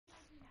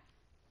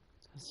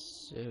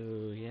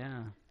So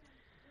yeah,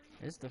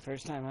 it's the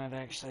first time I've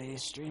actually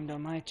streamed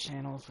on my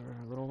channel for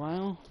a little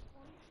while.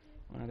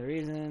 One of the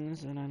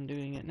reasons that I'm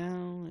doing it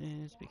now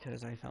is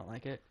because I felt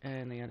like it,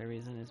 and the other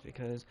reason is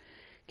because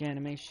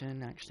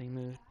Ganimation actually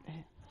moved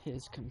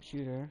his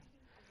computer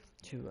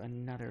to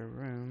another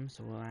room,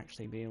 so we'll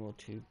actually be able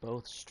to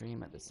both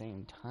stream at the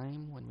same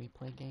time when we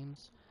play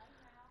games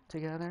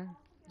together.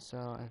 So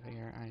I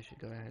figure I should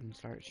go ahead and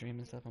start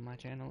streaming stuff on my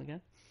channel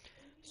again.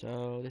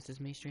 So this is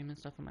me streaming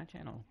stuff on my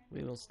channel.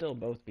 We will still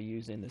both be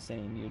using the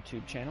same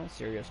YouTube channel,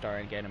 Serial Star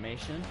and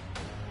Ganimation.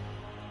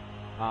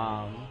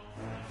 Um,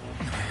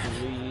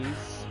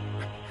 please,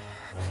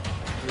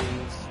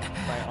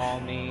 by all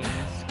means,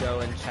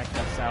 go and check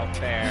us out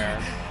there.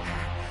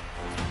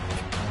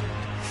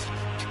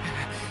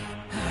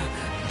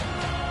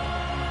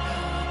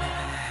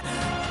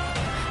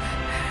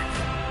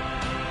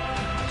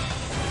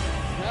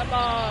 Come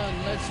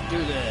on, let's do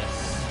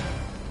this.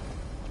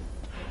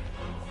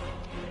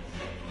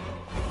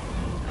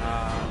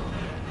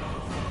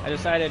 I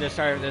decided to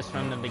start this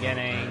from the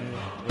beginning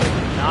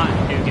with not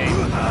New Game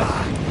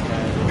Plus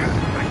because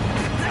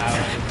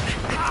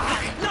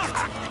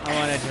I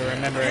wanted to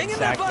remember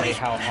exactly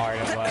how hard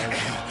it was.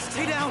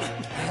 Stay down!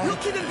 We'll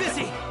keep him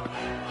busy!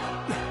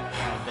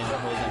 I've been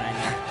told that I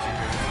need to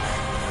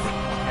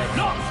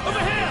No! Over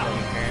here!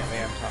 Apparently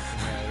I'm talking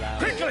really loud.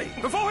 Quickly!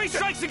 Before he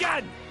strikes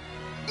again!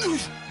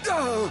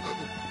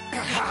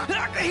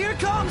 Here it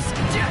comes!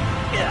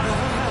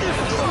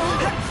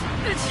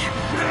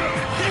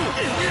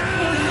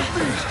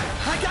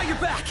 I got your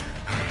back!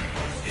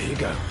 Here you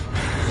go.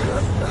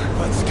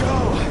 Let's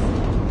go!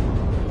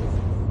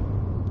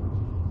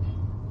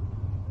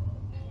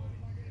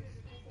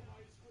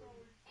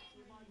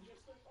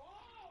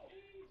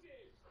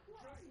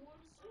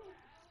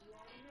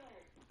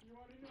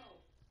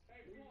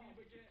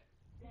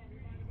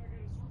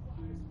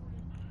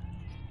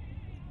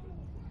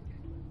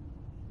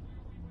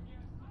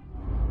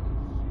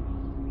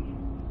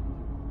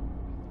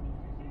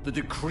 The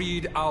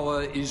decreed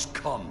hour is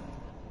come.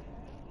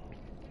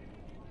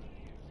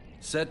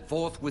 Set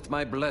forth with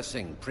my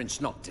blessing,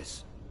 Prince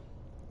Noctis.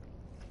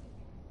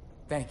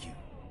 Thank you,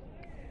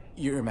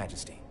 Your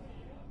Majesty.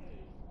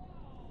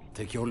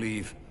 Take your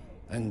leave,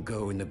 and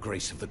go in the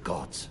grace of the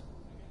gods.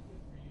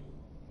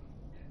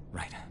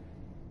 Right.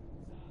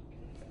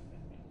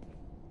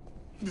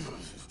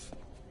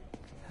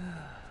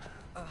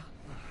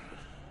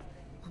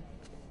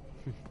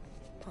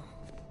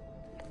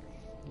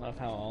 Love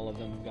how all of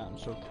them have gotten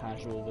so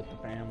casual with the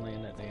family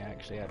and that they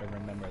actually had to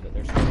remember that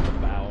they're supposed to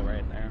bow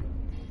right there.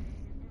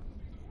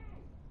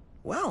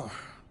 Well,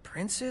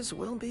 princes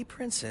will be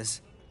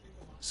princes.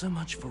 So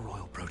much for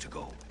royal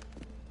protocol.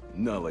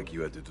 Not like you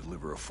had to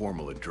deliver a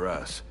formal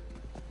address.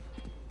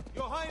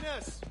 Your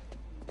Highness!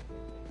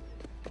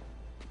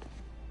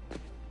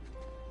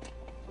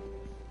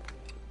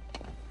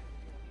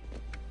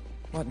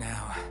 What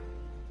now?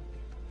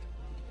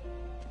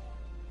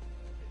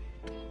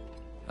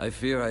 I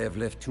fear I have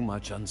left too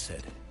much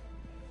unsaid.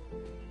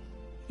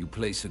 You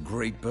place a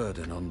great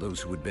burden on those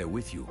who would bear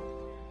with you.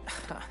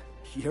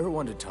 You're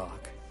one to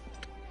talk.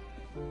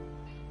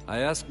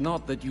 I ask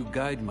not that you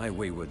guide my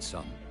wayward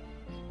son,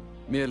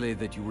 merely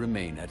that you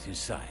remain at his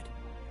side.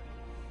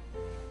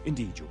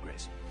 Indeed, Your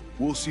Grace.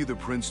 We'll see the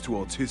prince to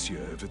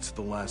Alticia if it's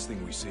the last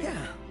thing we see.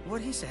 Yeah,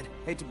 what he said.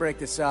 Hate to break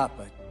this up,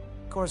 but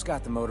Kor's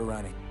got the motor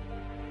running.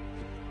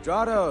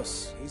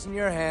 Drados, he's in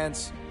your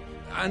hands.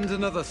 And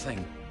another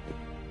thing.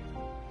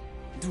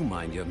 Do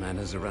mind your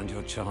manners around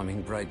your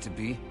charming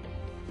bride-to-be.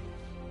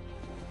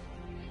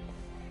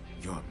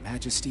 Your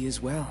Majesty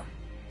as well.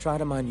 Try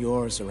to mind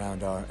yours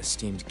around our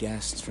esteemed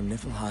guests from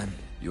Niflheim.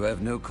 You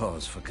have no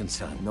cause for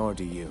concern. Nor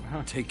do you.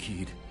 Take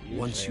heed. You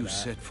Once say you that.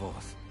 set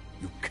forth,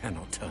 you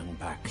cannot turn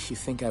back. You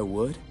think I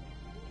would?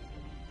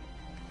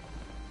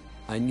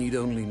 I need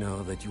only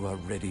know that you are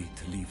ready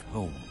to leave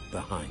home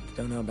behind.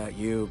 Don't know about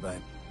you, but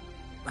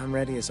I'm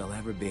ready as I'll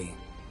ever be.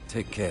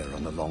 Take care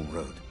on the long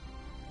road.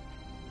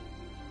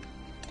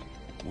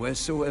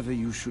 Wheresoever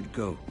you should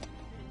go,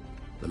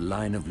 the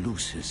line of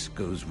Lucis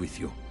goes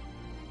with you.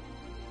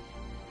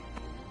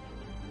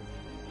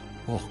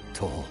 Walk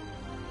tall,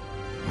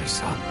 my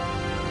son.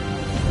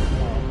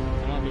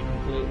 Well, I'll be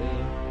completely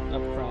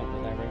upfront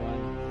with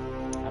everyone.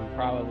 I'm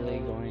probably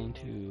going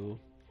to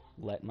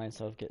let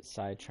myself get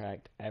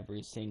sidetracked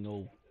every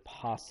single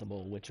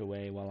possible which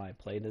way while I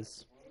play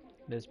this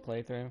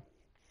playthrough.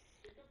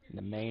 And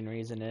the main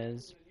reason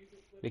is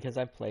because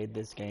I've played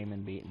this game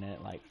and beaten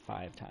it like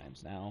 5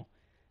 times now.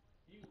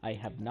 I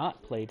have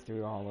not played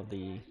through all of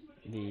the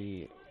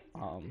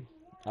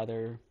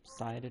other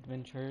side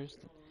adventures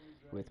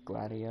with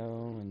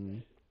Gladio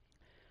and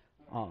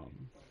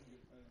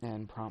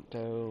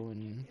Prompto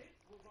and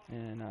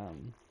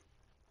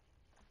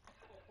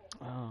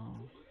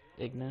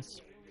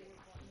Ignis,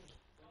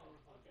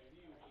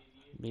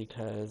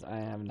 because I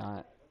have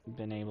not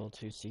been able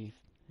to see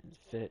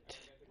fit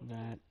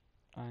that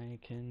I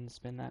can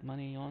spend that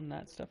money on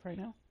that stuff right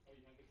now.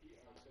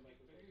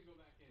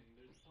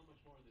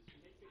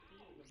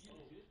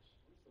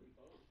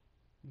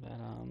 But,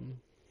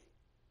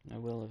 I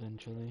will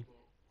eventually.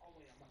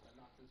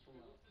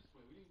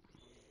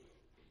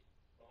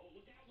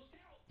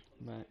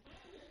 But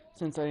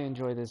since I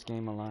enjoy this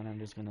game a lot, I'm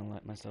just gonna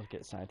let myself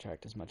get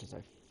sidetracked as much as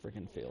I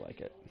freaking feel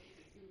like it.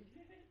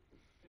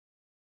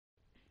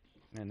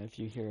 And if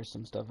you hear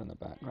some stuff in the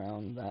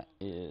background, that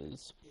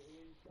is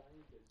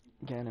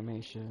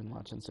Ganimation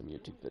watching some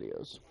YouTube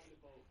videos.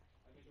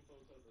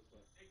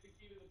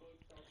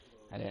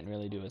 I didn't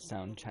really do a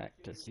sound check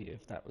to see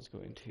if that was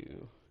going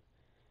to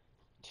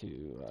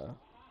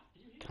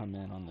come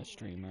in on the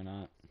stream or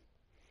not,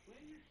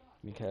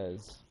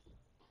 because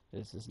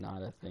this is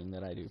not a thing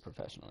that I do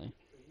professionally.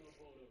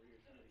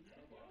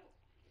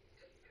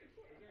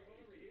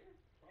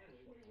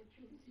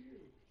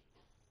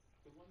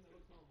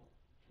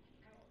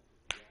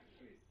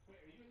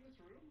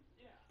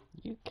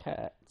 You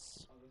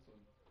cats,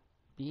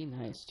 be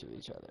nice to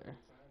each other.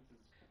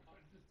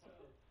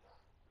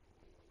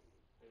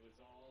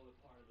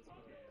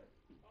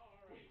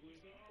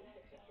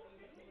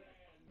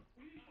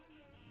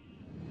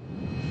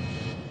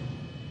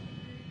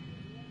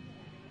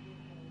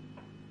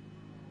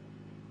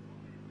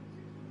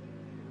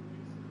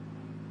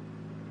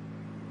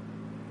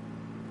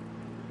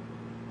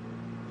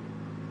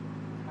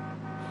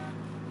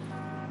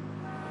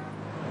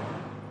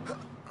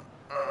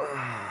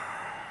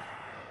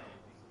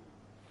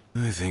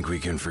 I think we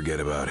can forget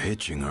about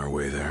hitching our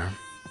way there.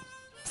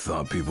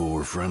 Thought people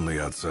were friendly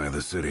outside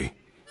the city.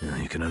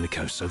 You can only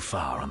go so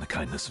far on the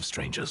kindness of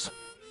strangers.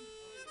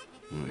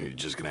 You're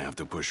just gonna have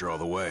to push her all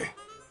the way.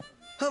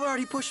 I've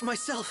already pushed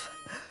myself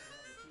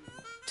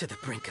to the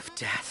brink of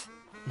death.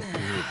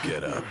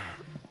 Get up.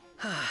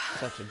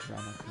 Such a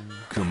drama queen.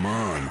 Come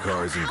on,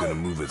 car isn't gonna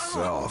move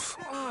itself.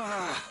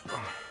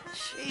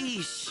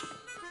 Sheesh.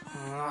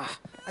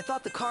 I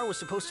thought the car was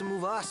supposed to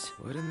move us.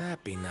 Wouldn't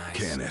that be nice?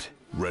 Can it?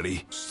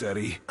 Ready,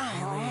 steady.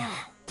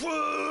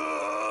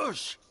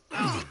 Push!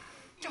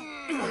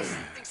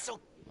 So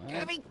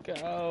Let's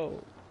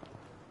go.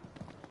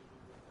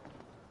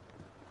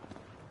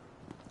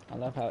 I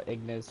love how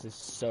Ignis is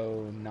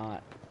so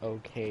not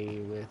okay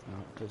with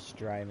not just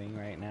driving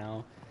right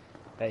now.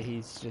 That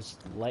he's just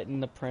letting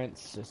the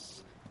prince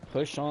just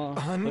push along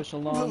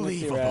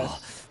with the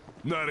rest.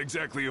 Not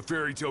exactly a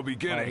fairy tale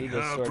beginning, He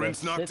just sort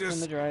Prince of sits in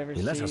Noctis? the driver's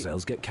We let seat.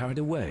 ourselves get carried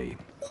away.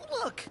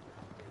 look,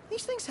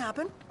 these things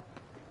happen.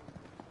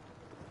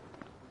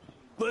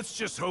 Let's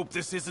just hope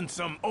this isn't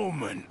some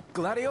omen.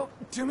 Gladio,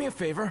 do me a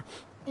favor.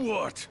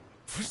 What?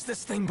 Push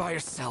this thing by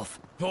yourself.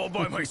 All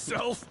by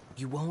myself?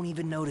 You won't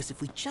even notice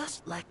if we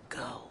just let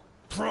go.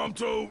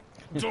 Prompto,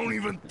 don't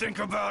even think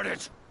about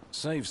it.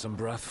 Save some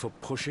breath for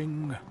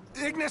pushing.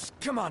 Ignis,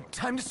 come on,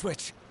 time to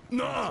switch.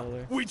 Nah,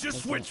 Solar. we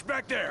just switched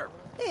back there.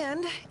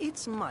 And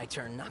it's my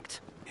turn, Noct.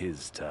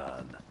 His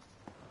turn.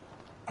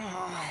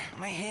 Oh,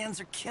 my hands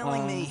are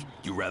killing me.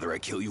 You rather I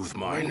kill you with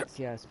mine?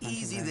 Yes, punch him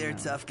Easy right there, now.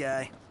 tough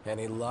guy.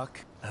 Any luck?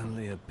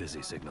 Only a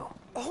busy signal.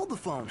 Hold the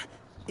phone.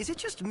 Is it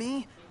just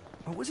me,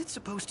 or was it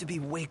supposed to be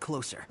way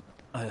closer?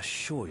 I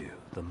assure you,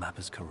 the map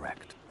is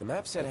correct. The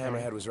map said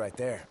Hammerhead was right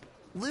there.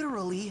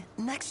 Literally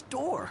next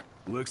door.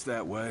 Looks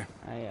that way.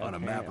 I On a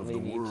map of the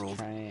apparently need world.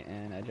 to try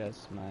and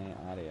adjust my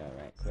audio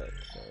right quick,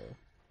 so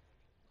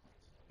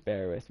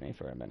bear with me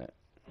for a minute.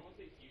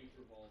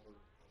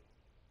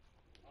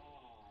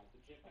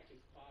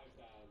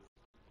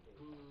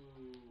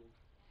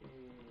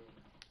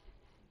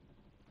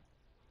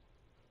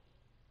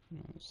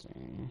 Let's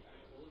see.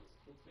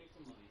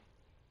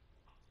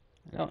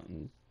 I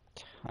don't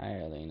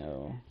entirely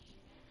know.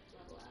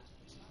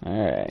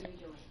 Alright.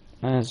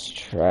 Let's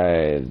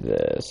try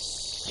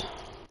this.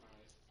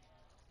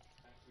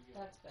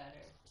 That's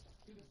better.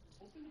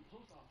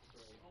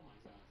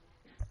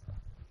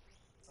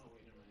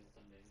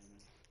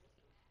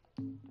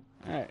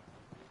 Alright.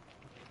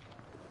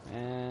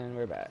 And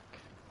we're back.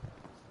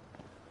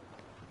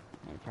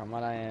 And from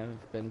what I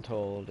have been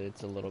told,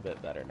 it's a little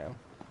bit better now.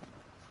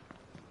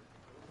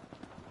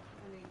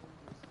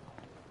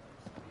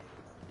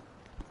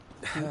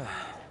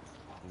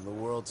 The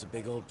world's a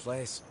big old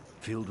place.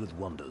 Filled with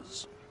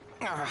wonders.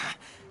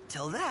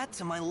 Tell that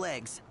to my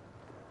legs.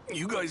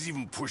 You guys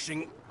even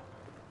pushing?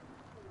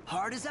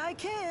 Hard as I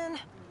can.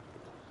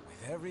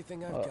 With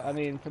everything I've Well, got. I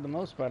mean, for the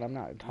most part, I'm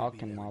not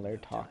talking while they're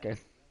talking. It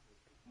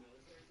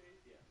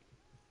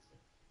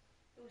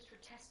was for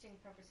testing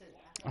purposes.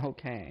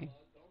 Okay.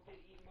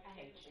 I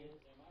hate you.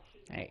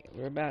 Hey,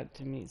 we're about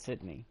to meet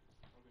Sydney.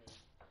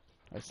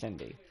 Or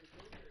Cindy.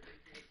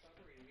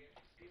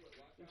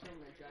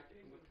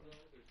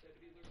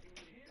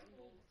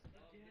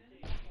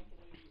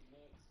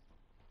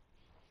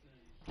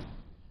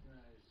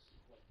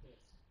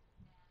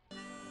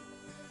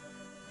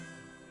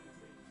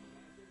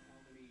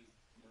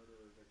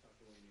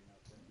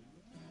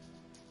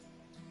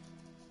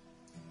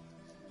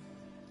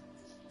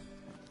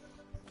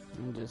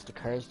 It just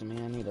occurs to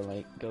me I need to,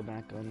 like, go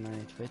back on my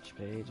Twitch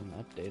page and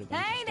update a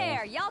bunch Hey of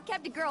there, stuff. y'all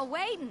kept a girl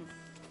waiting.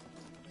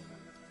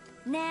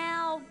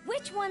 Now,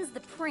 which one's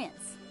the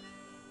prince?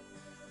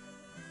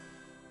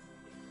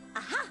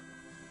 Aha!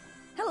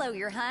 Hello,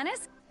 your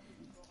highness.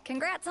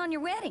 Congrats on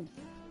your wedding.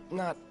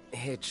 Not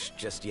hitched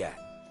just yet.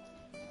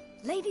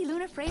 Lady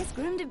Lunafreya's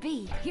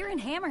groom-to-be, here in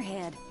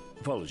Hammerhead.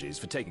 Apologies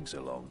for taking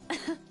so long.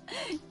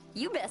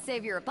 You best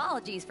save your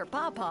apologies for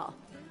Pawpaw.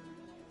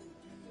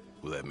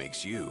 Well, that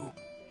makes you.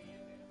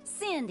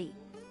 Cindy.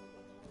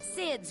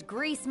 Sid's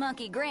grease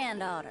monkey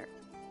granddaughter.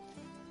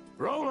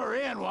 Roll her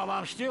in while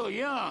I'm still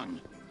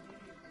young.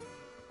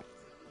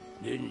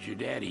 Didn't your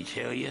daddy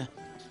tell you?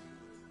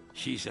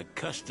 She's a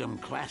custom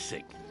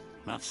classic,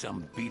 not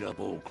some beat-up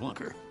old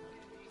clunker.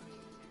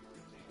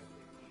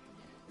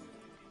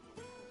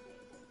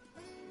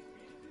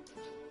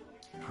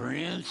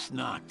 Prince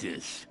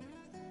Noctis.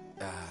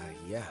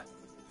 Yeah.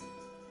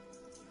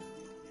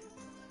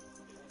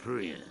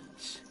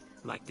 Prince.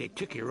 Like they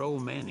took your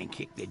old man and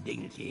kicked the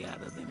dignity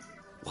out of him.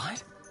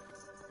 What?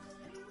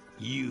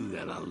 You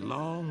got a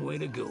long way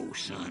to go,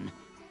 son.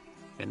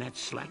 And that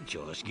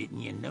slackjaw's getting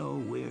you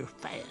nowhere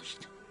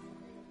fast.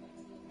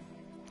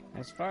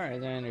 As far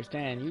as I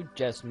understand, you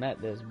just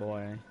met this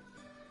boy.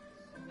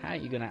 How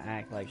you gonna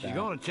act like that? She's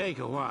gonna take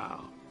a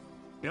while.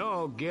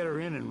 Y'all get her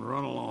in and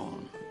run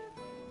along.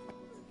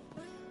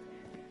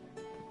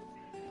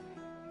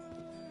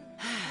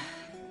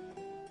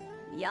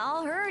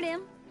 Y'all heard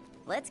him.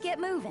 Let's get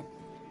moving.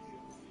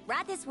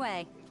 Right this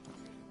way.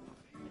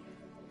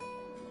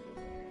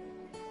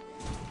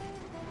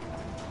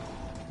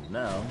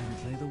 Now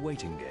we play the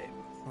waiting game.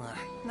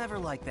 Never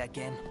liked that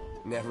game.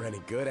 Never any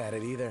good at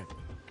it either.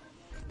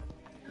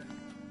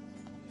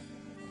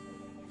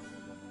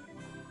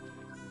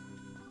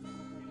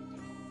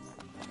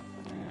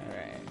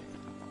 Alright.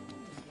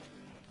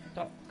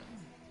 Talk.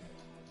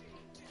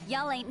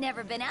 Y'all ain't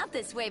never been out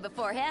this way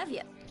before, have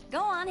you? Go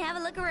on, have a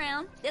look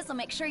around. This'll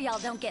make sure y'all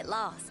don't get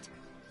lost.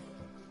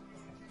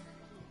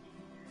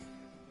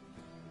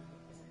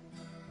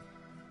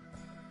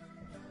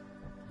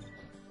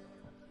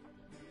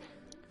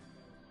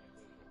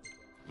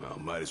 Well,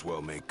 might as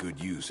well make good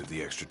use of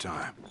the extra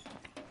time.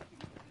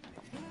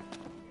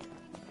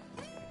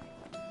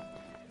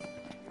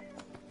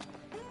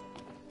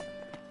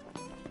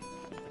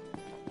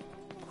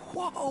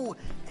 Whoa!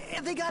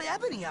 They got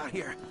Ebony out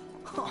here.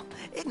 Oh,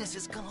 Ignis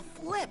is gonna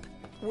flip.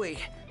 Wait,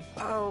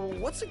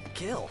 what's a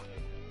kill?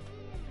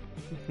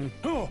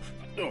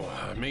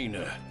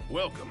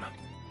 Welcome.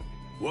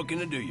 What can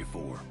I do you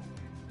for?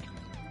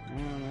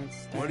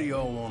 That's What do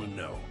y'all want to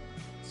know?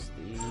 It's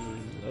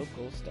the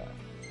local stuff.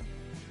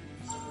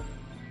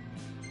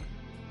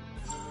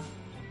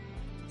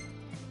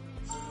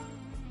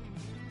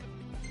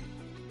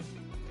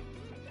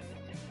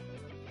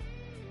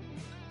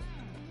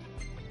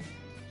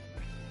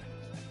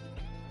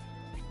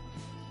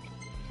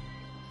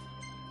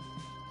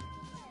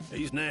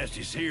 These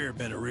nasties here have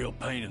been a real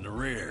pain in the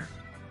rear.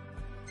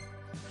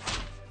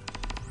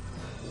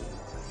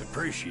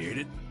 Appreciate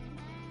it.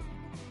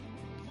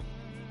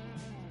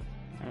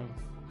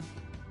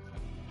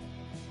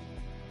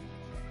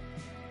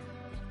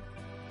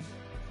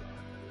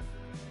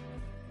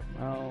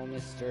 Oh,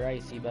 Mr.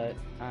 Icy Butt,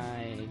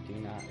 I do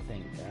not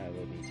think I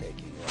will be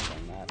taking you up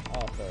on that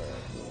offer.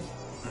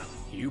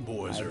 You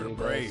boys I are a do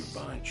brave this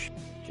bunch.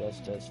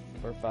 Just as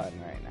for fun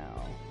right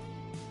now.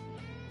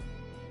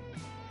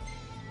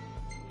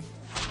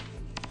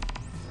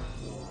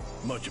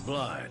 Much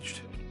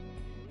obliged.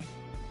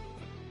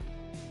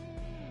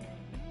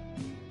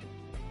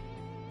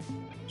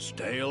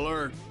 Stay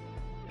alert.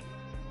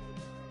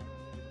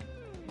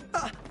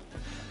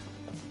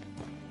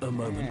 A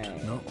moment, Hey.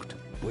 Noct.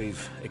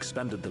 We've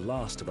expended the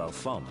last of our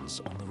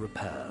funds on the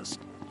repairs.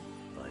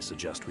 I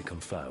suggest we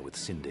confer with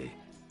Cindy.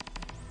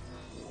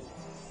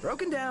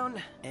 Broken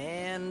down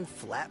and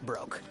flat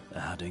broke.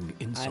 Adding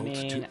I insult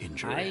mean, to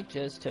injury. I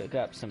just took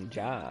up some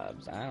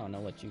jobs. I don't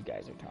know what you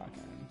guys are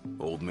talking.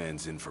 Old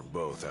man's in for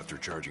both after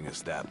charging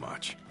us that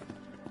much.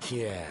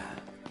 Yeah,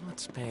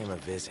 let's pay him a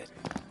visit.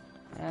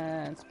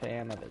 Let's pay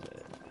him a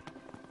visit.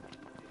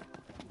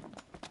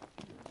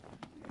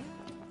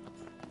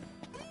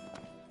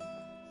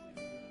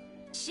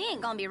 She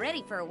ain't gonna be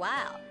ready for a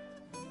while.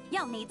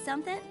 Y'all need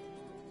something?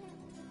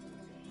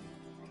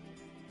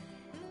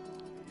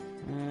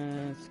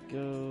 Let's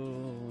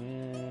go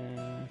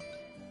with...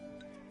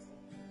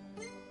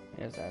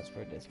 Yes, ask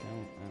for a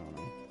discount. I don't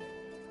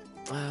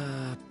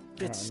know. Bit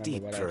remember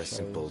steep what I for a chose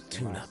simple the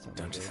tune-up, last time I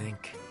don't you did.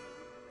 think?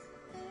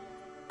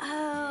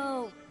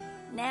 Oh,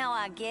 now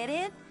I get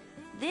it.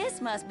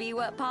 This must be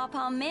what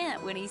Pawpaw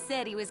meant when he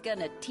said he was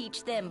gonna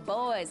teach them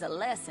boys a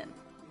lesson.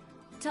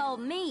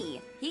 Told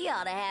me he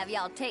ought to have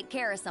y'all take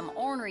care of some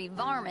ornery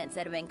varmints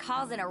that have been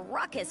causing a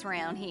ruckus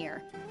round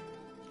here.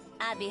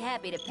 I'd be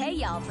happy to pay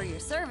y'all for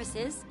your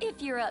services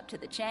if you're up to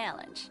the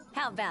challenge.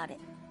 How about it?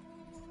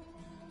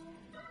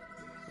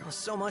 Well,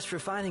 so much for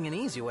finding an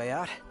easy way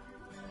out.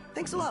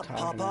 Thanks a lot,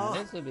 Talking about- Pawpaw.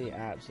 This would be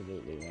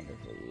absolutely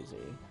wonderfully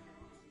easy.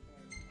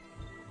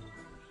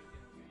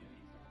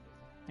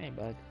 Hey,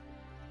 bud.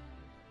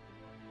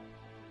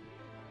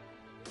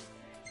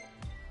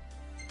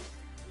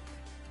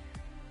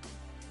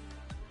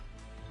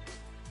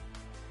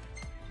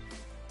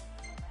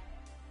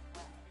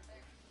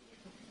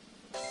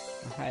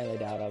 Hi, highly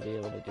doubt I'll be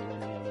able to do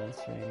any of this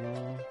right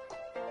now.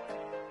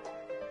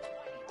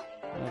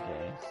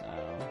 Okay, so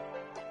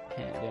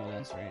can't do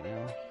this right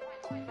now.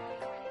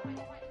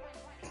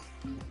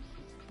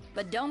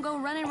 But don't go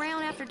running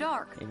around after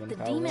dark. Even The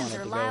if I demons wanted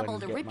are to go liable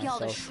and to get rip y'all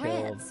to myself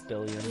killed shreds. a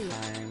billion Here,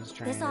 times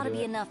trying this to ought to do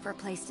be it. enough for a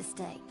place to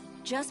stay.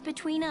 Just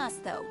between us,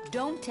 though.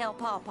 Don't tell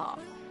Pawpaw.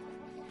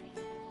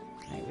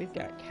 Hey, we've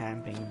got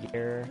camping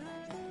gear.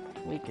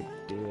 We could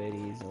do it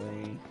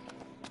easily.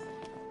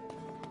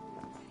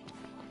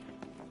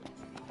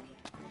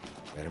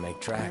 Better make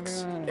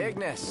tracks. Everyone,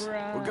 Ignis,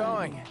 run. we're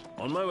going.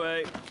 On my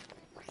way.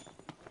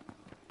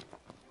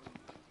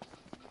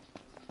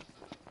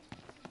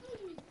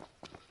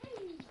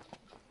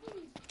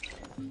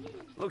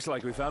 Looks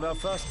like we found our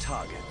first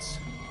targets.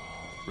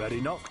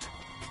 Ready, Noct?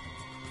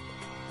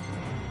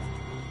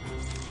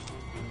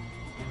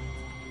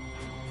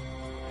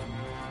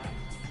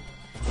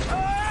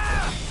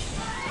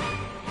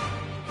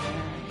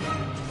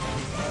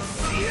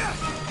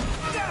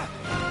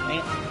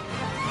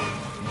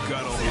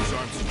 Got all those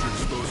arms at your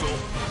disposal.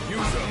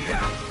 Use them.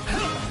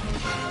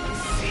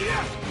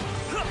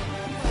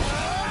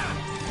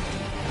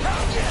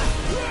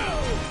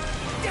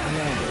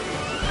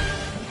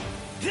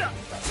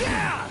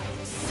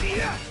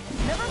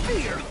 Never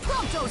fear,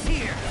 Prompto's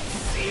here!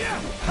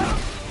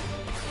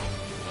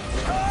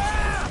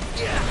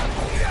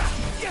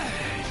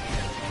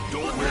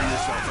 Don't wear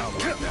yourself out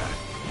like that.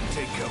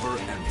 Take cover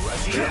and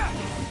rest up.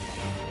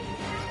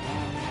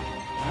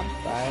 I'm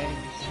fine.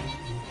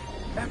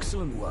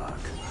 Excellent work.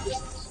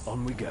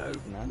 On we go.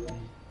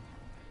 Nothing.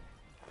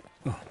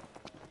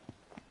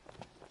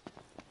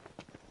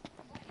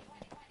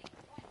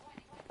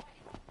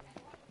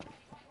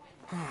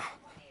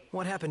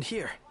 What happened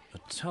here? A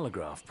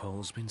telegraph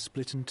pole's been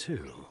split in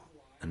two.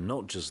 And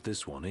not just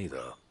this one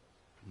either.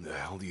 The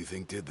hell do you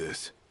think did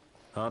this?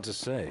 Hard to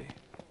say.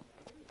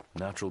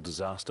 Natural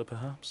disaster,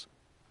 perhaps?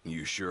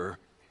 You sure?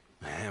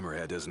 The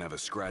hammerhead doesn't have a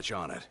scratch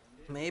on it.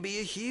 Maybe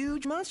a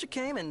huge monster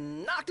came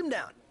and knocked him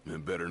down.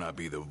 It better not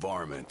be the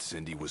varmint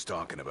Cindy was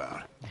talking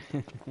about.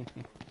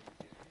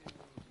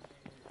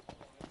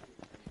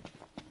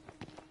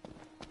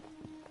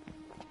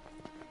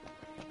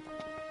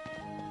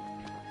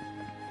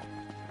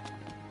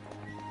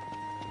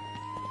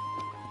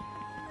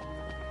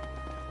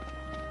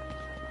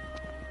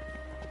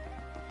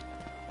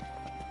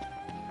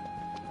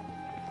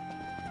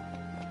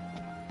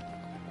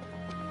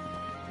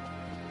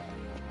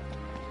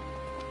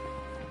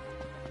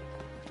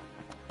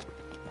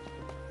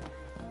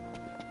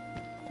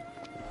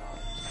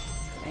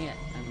 Dang it,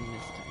 I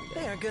mistimed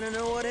They it. aren't gonna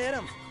know what hit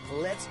them.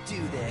 Let's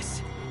do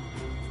this.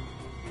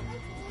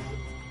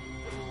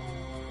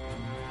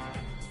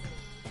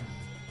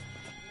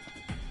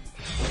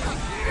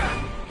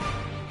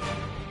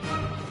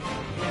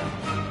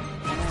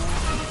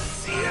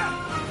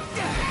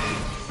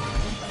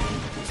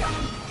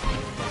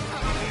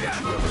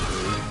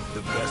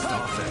 The best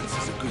offense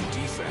is a good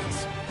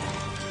defense.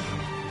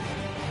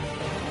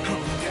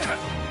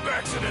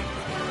 Accident!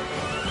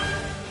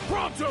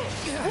 Pronto!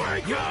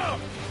 Wake up!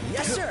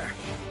 Yes, sir.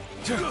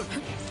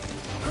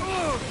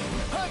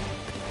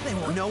 They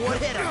won't know what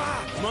hit them.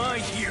 My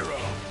hero!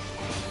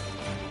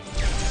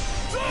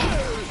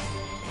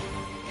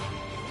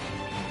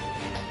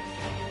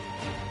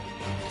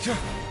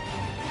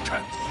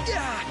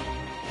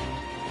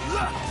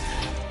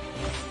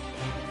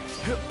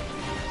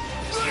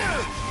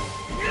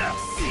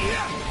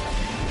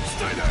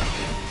 Stay down!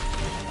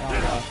 I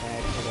don't know if I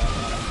actually got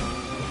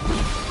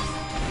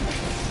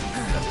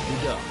You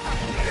done.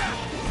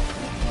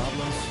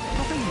 Problems?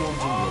 Nothing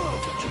wanting your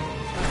attention.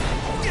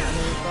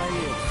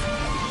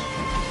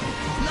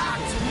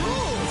 Locked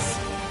rules!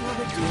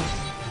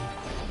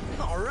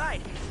 All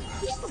right.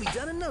 We'll be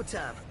done in no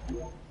time.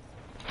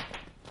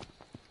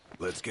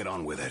 Let's get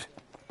on with it.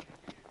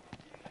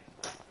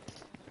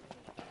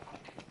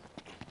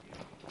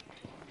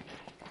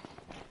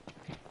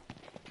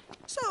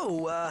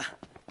 So,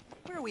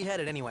 where are we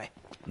headed anyway?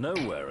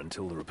 Nowhere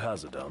until the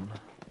repairs are done.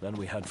 Then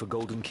we head for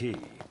Golden Key.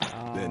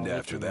 Then we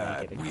after can make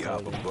that, it a we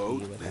hop a golden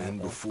boat, key with and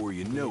all the before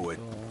you know it,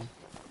 cool.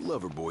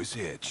 Loverboy's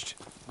hitched.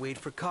 Wait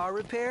for car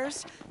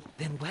repairs,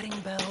 then wedding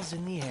bells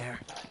in the air.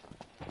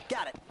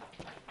 Got it.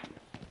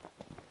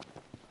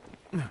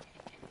 There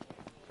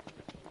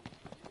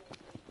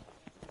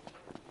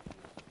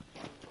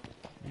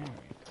we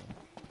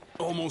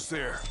go. Almost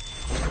there.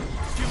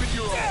 Give it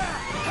your all.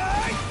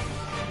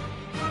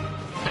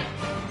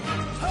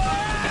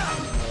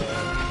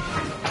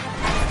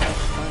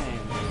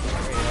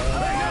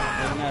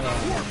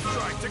 Warp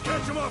strike to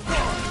catch him off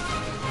guard.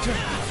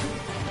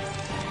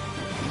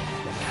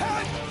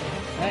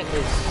 That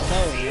is so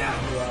not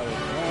who I was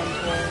going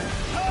for.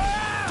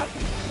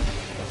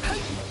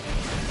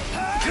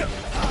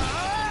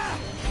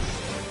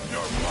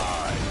 You're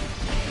mine.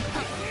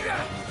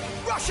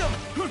 Rush him!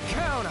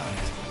 Count on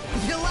it.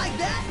 You like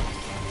that?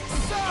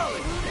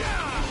 Solid.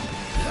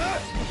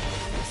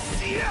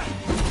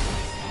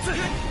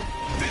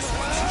 This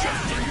one's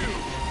just for you.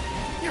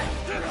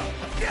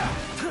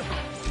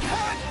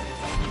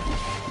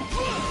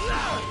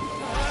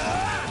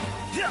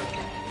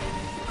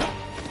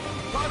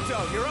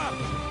 Ponto, you're up!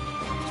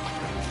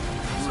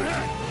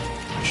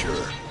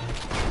 Sure.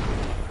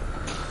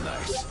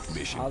 Nice.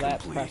 Mission All that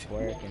complete. prep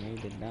work, and he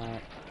did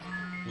not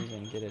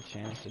even get a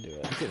chance to do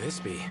it. Who could this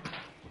be?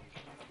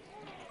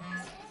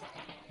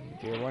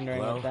 If you're wondering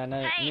Hello? what that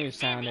new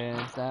sound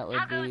is, that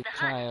would be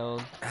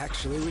Child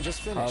Actually, we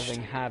just finished.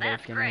 causing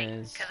havoc in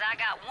his, I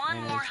got one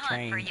in more his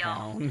hunt for train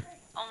y'all. town.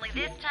 Only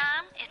this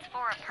time, it's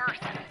for a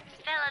person.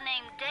 Fella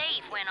named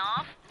Dave went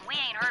off. We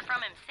ain't heard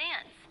from him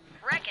since.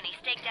 Reckon he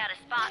staked out a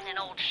spot in an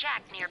old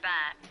shack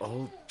nearby.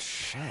 Old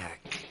shack.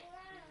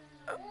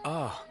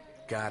 Oh,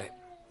 got it.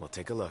 We'll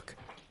take a look.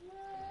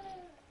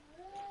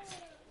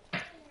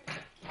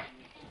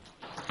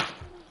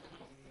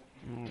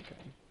 Okay.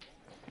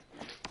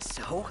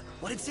 So,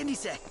 what did Cindy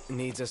say?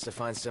 Needs us to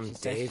find some She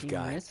said Dave she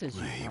guy. misses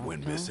you, He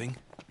went Ponto. missing?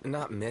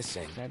 Not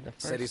missing. Said the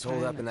Said he's first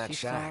holed time up in that she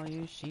shack. saw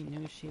you, she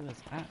knew she was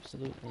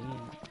absolutely,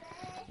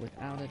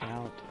 without a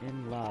doubt,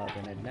 in love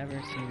and had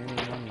never seen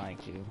anyone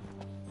like you.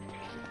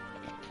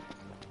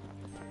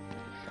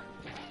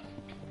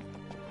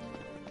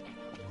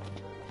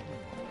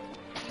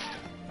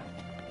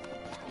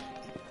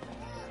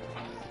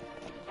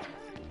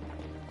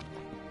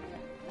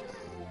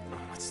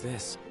 What's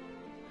this?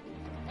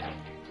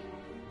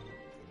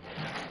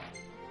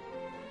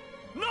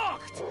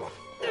 Knocked!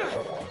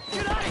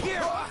 Get out of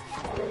here!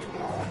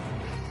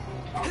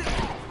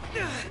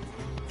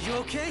 You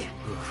okay?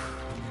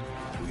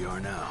 We are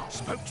now.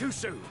 Spoke too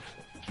soon.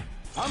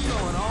 I'm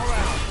going all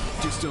out.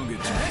 Just don't get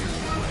too carried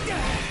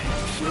away.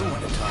 Sure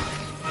want to talk.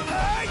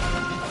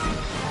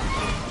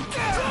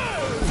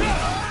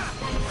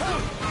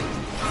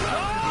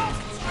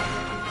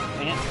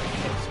 Man, I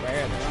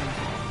swear to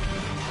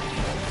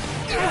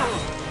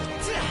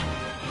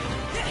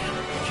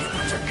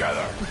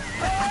Together.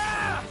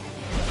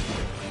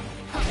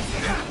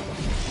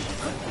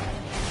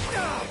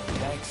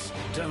 Thanks.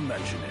 Don't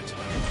mention it.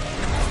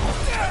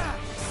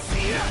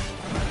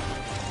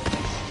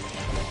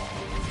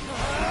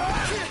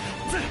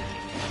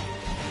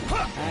 I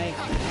can't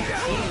see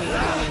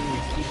me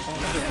and keep on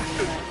getting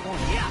in that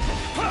corner.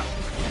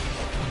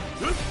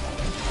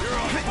 You're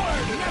on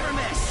fire! Never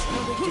miss! No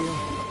big deal.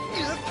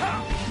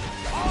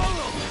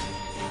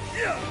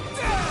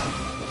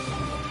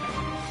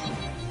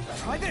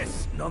 Try this!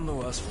 None the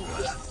worse for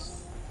wear.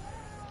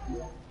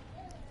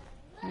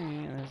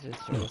 Yeah, let's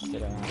just sort of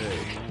sit around. Hey,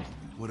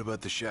 what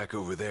about the shack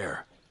over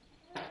there?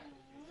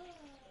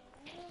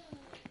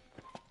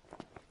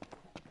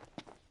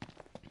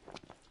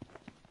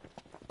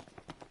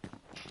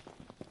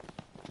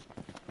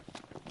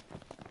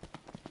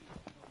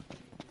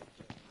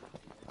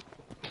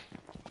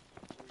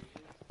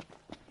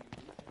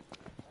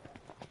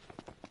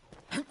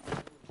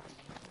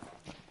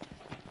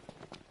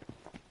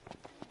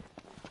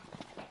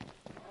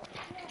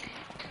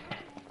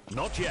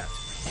 Not yet.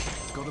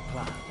 Got a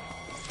plan.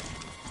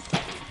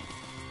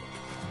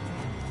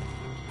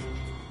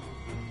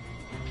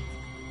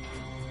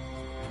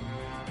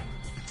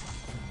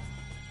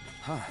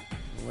 Huh.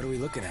 What are we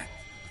looking at?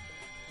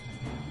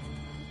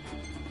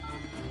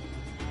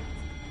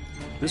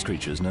 This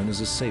creature is known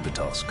as a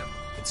saber-tusk.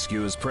 It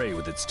skewers prey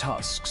with its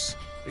tusks,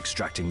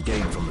 extracting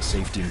game from the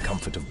safety and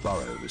comfort of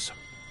burrows.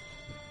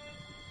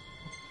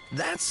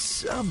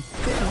 That's a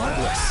bit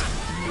hopeless.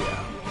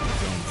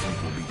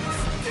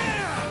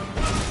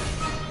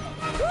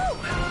 Woo!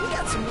 We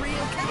got some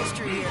real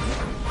chemistry here.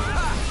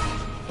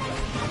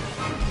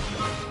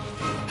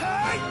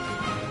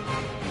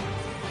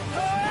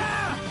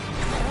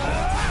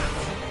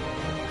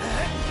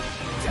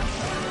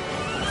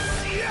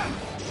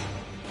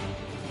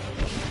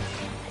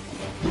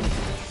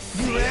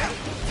 You there?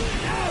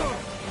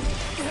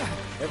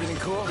 Everything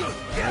cool?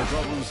 No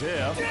problems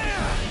here.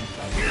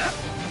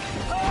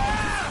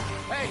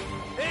 Hey,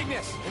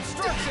 Ignis!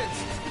 Instructions!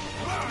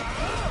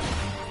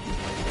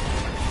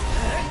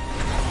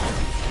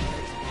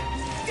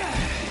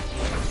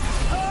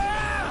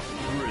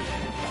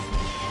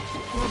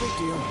 No big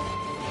deal.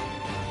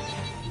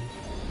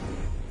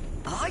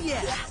 Oh,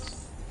 yeah.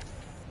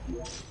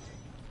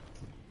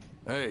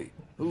 Hey,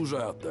 who's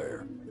out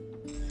there?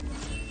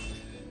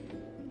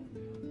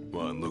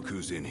 Well, and look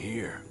who's in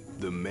here.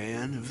 The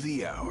man of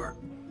the hour.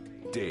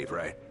 Dave,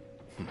 right?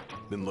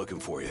 Been looking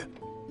for you.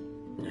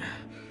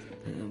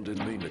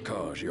 Didn't mean to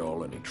cause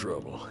y'all any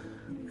trouble.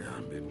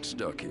 I've been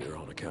stuck here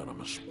on account of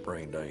my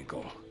sprained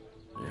ankle.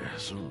 Yeah,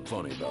 something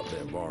funny about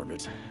them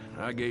varmints.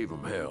 I gave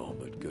them hell,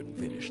 but couldn't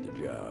finish the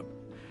job.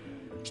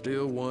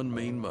 Still one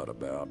mean mutt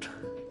about.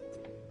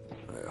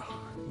 Well,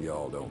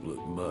 y'all don't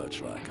look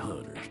much like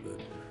hunters,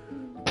 but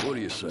what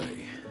do you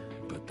say?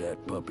 Put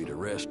that puppy to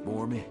rest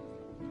for me?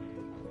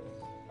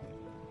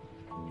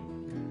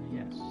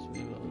 Yes,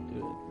 we will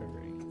do it for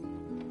free.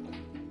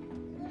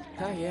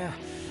 Oh, yeah.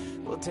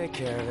 We'll take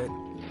care of it.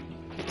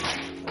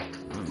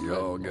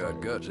 Y'all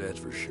got guts, that's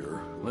for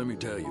sure. Let me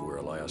tell you where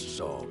I last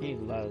saw him. He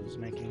loves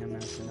making a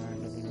mess in our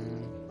living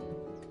room.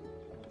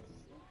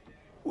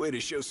 Way to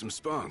show some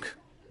spunk.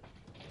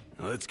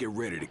 Now let's get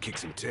ready to kick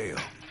some tail.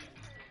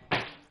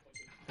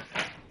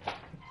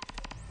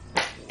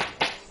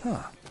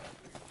 Huh.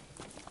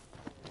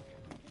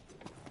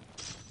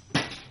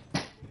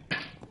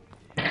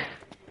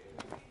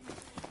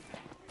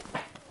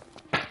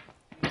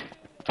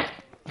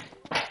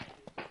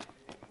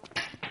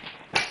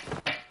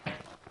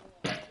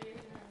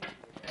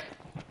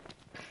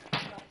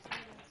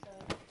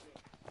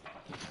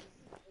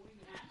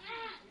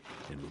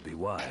 It would be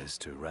wise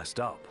to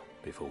rest up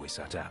before we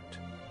set out.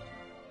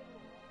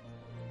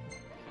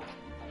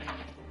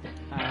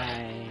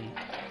 I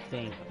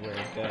think we're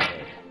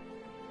good.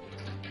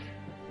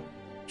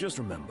 Just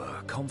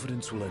remember,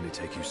 confidence will only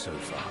take you so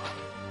far.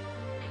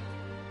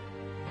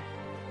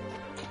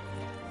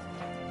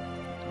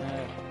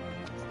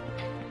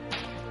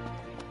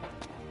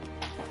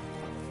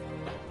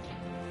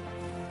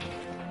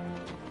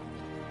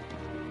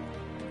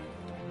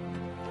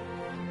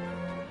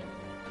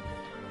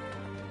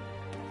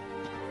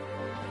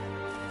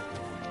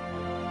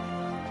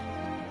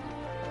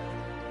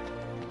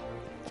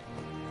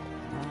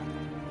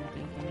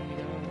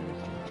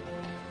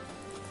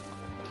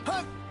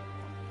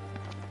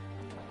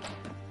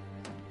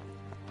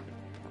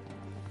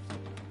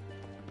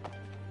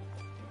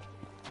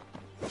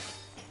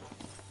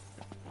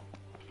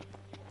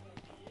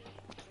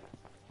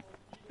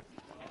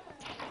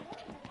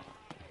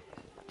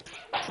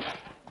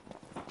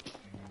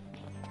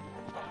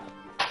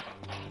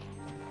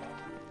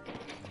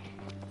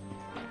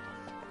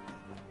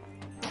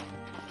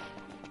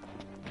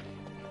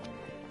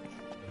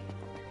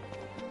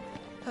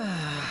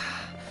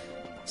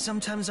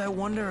 Sometimes I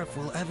wonder if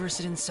we'll ever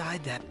sit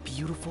inside that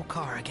beautiful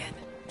car again.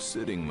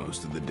 Sitting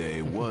most of the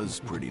day was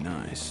pretty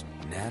nice.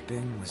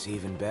 Napping was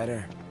even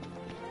better.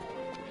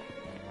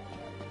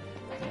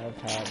 I love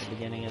how at the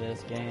beginning of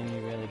this game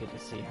you really get to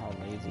see how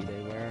lazy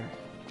they were.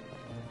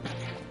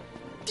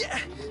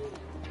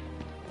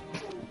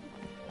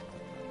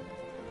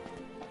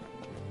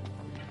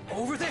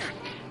 Over there!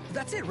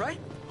 That's it, right?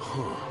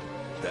 Huh.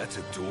 That's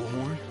a dual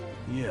horn?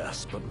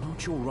 Yes, but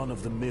not your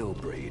run-of-the-mill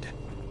breed.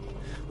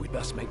 We'd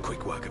best make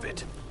quick work of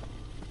it.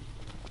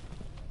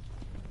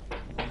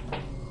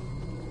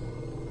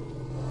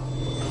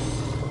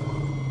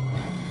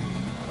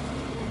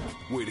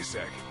 Wait a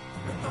sec.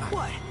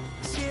 What?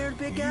 Scared,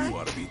 big guy? You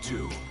ought to be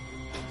too.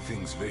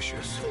 Thing's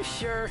vicious. You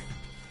sure?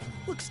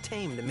 Looks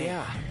tame to me.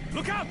 Yeah.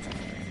 Look out!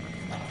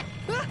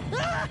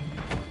 Yeah!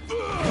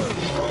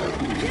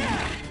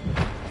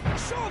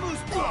 Show 'em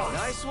who's boss!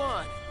 Nice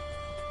one.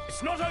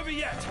 It's not over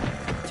yet!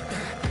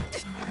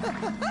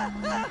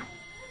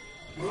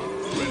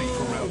 Ready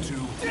for round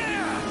two?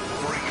 Yeah!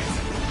 Bring it!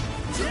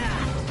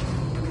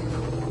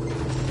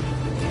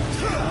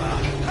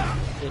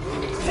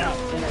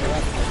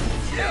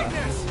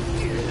 Ignis!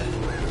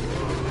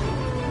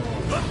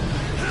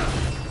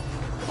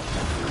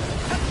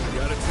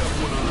 Got a tough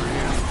one on our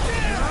hands.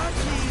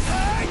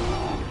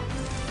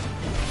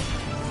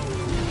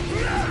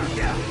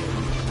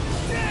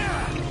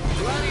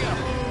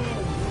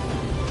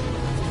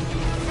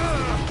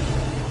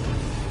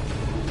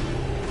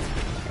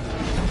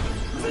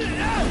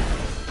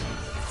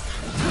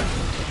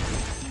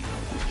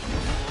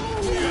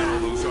 You got all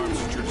those arms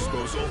at your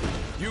disposal?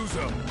 Use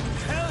them.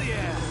 Hell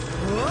yeah!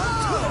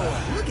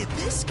 Whoa! Look at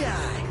this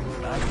guy.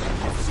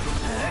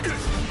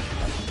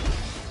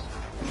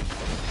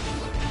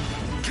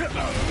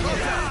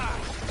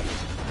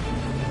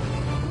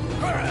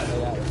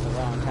 That was the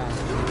wrong time.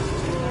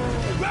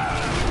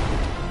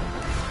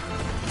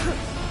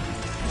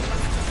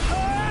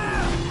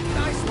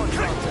 Nice one,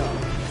 Pronto.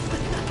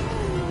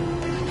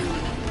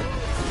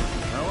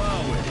 How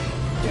are we?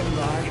 Getting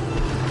by.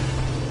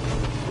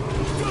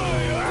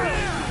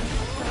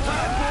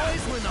 Five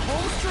boys win the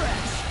whole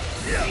stretch.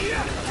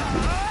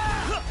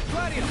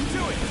 Gladio,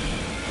 do it!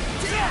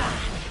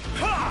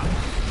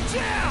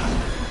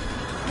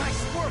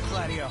 Nice work,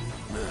 Gladio.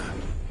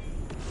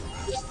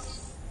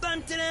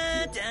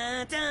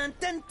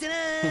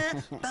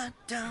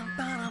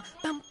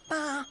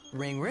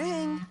 Ring,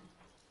 ring.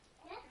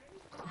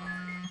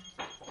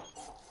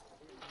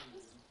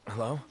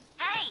 Hello?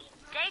 Hey,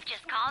 Dave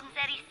just called and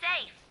said he's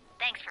safe.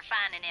 Thanks for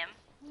finding him.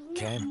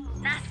 Okay.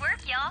 Nice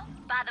work, y'all.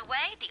 By the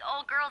way, the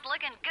old girl's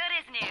looking good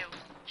as new.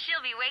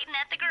 She'll be waiting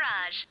at the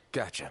garage.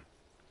 Gotcha.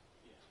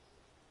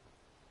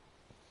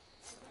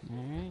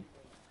 Alright.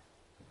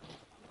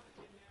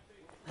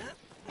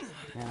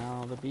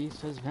 Now the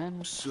beast has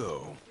been.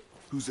 So,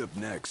 who's up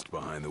next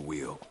behind the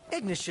wheel?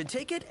 Ignis should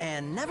take it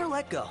and never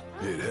let go.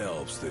 It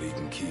helps that he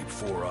can keep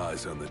 4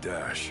 eyes on the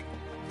dash.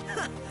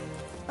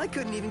 I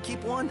couldn't even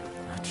keep one.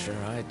 Not sure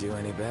I'd do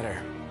any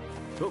better.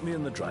 Put me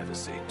in the driver's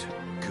seat.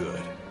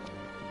 Good.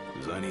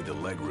 Because I need the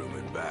legroom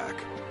in back.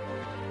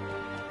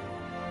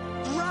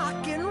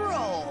 Rock and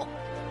roll.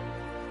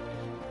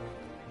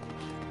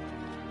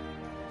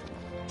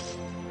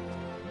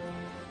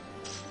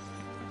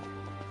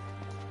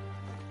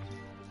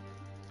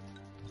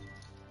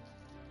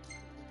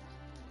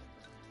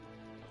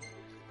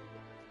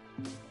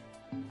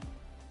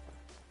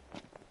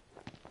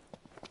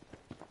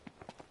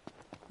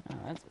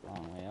 That's a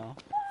long way off.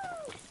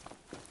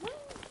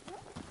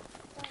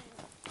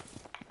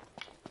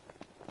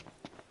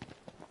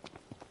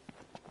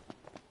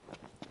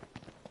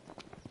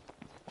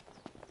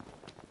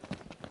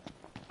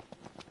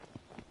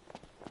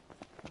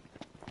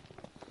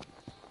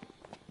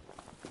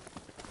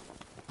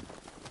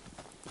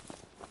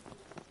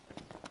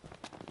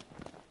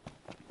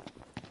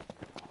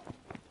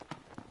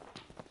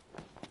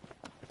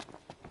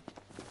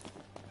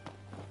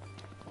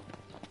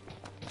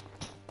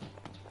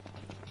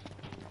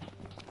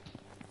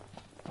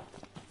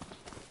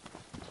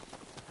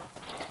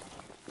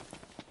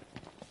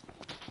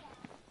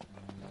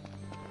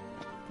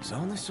 There's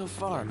only so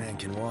far a man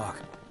can walk.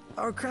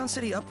 Our Crown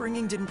City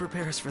upbringing didn't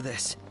prepare us for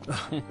this.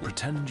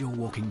 Pretend you're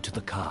walking to the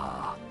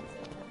car.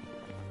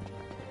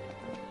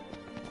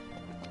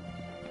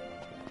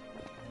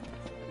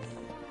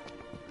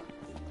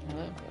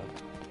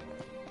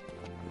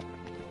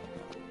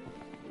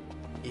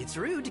 It's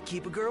rude to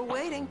keep a girl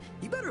waiting.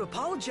 You better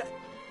apologize.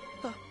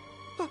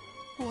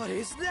 What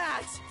is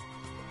that?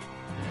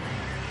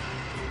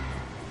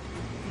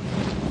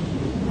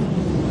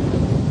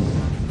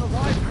 A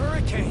live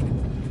hurricane!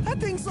 That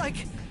thing's like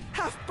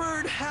half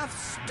bird,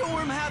 half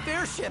storm, half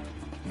airship.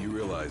 You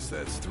realize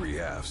that's 3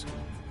 halves.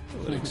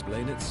 Will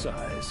explain its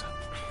size.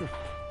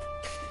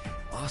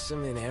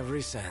 Awesome in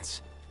every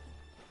sense.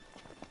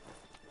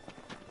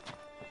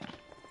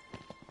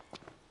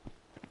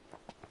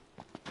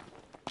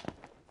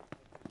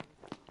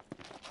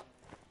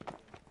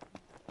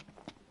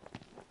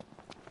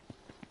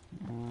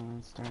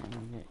 It's starting to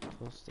get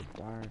close to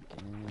dark,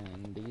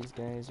 and these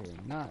guys are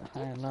not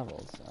high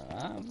level, so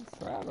I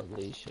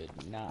probably should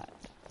not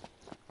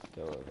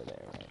go over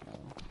there right now.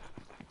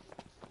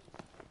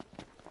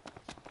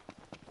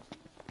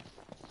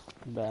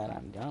 But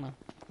I'm gonna.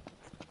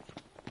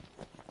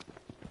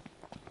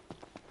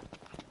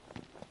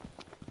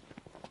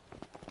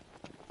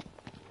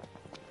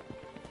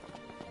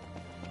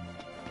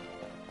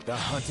 The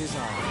hunt is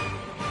on.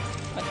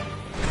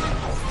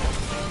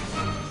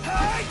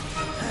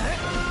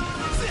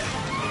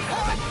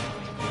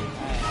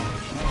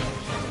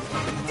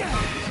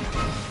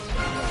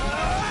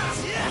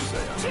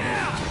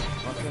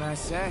 What can I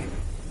say?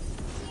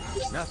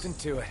 Nothing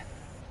to it.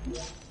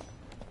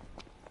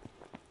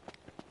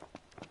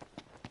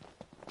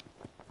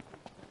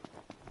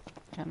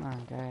 Come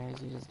on,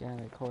 guys, you just got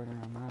a quarter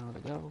of a mile to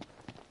go.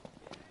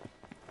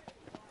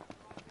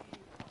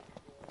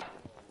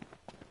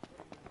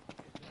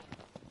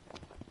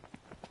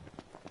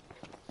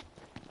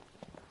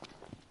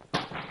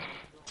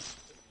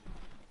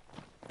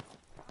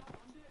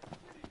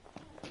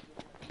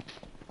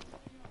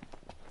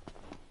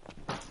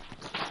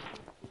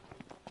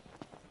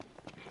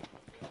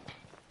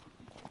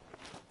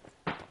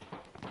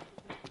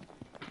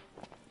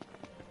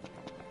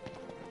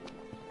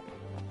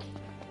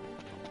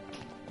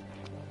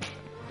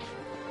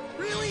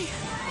 Really?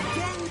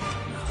 Again?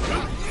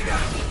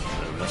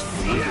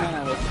 I'm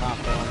gonna with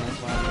combo on this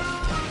one.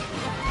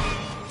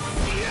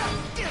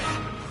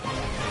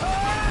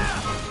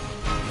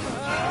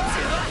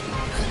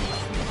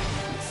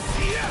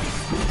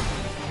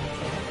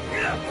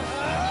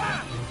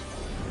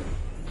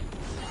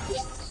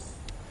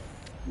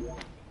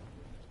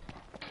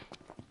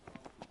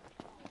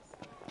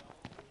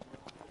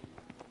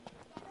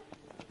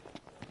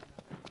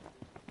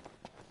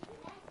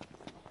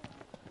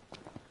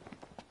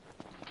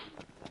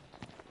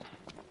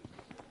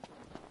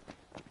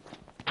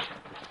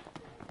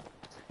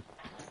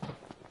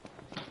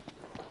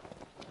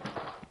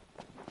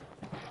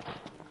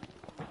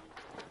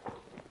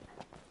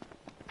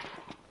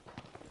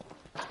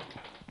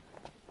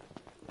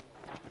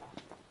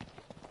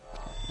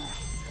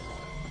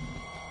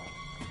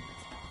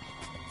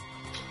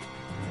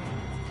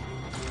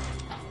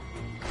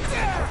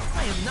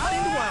 I am not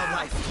into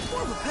wildlife.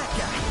 More of a pet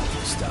guy.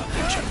 Stop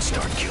itching,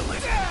 start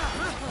killing.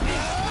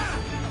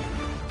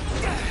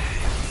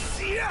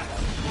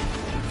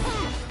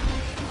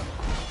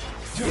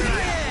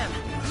 Man!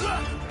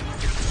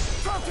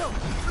 Pronto!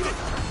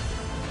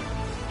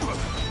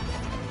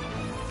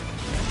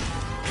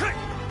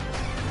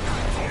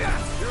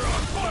 You're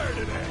on fire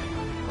today!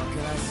 What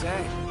can I say?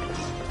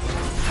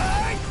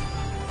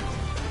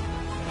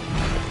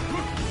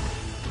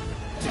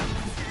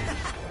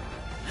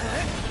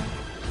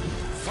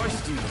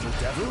 Feisty little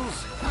devils.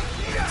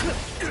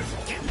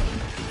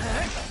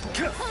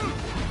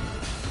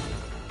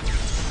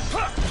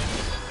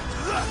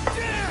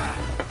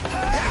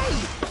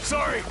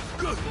 Sorry!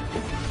 Good!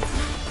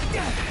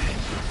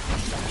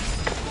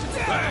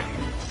 Hey!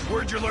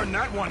 Where'd you learn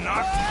that one,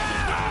 Noct?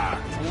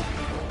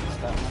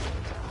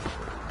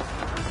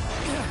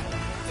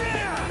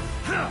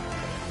 I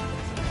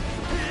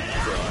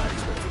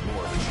expected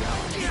more of a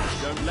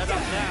challenge. Don't let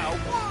up now.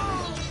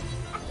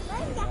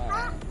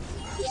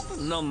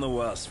 None the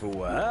worse for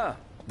wear.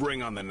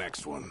 Bring on the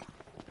next one.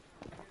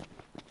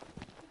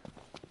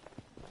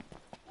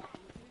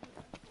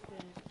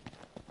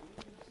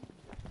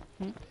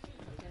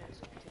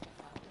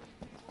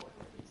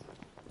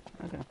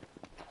 Okay.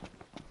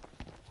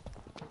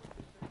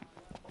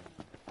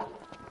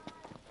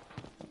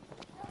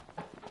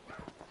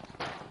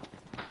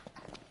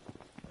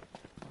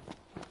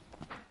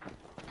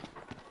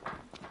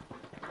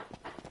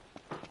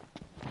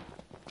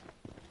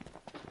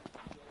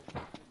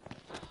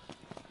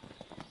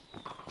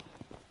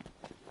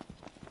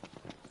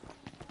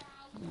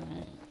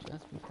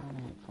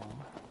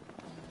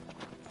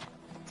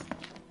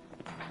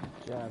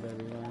 job,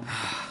 everyone.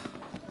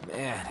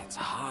 Man, it's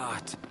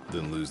hot.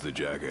 Then lose the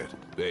jacket.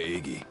 Hey,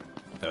 Iggy.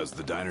 How's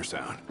the diner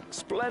sound?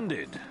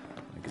 Splendid.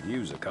 I could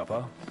use a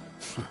cuppa.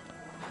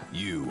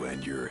 You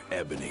and your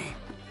ebony.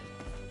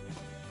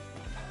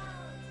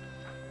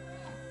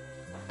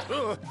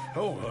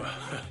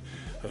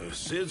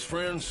 Sid's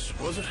friends,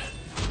 was it?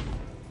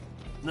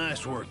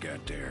 Nice work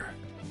out there.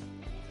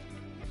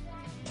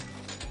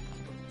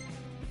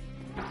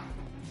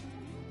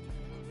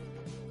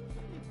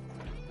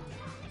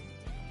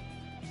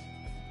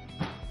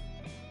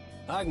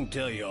 I can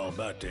tell you all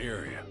about the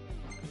area.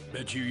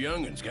 Bet you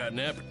young'uns got an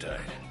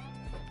appetite.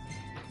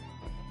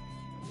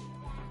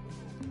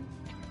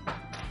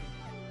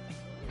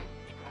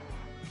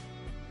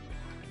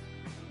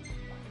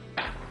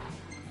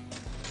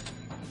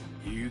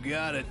 You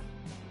got it.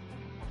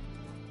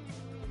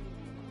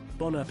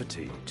 Bon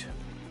appetit.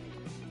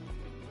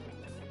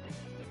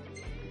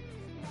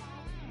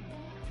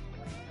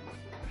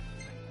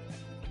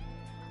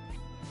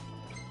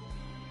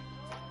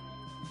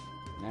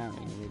 Now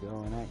we need to go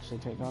and actually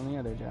take on the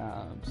other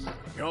jobs.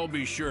 Y'all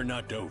be sure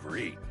not to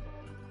overeat.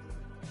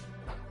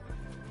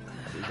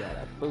 We got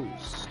a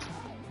boost.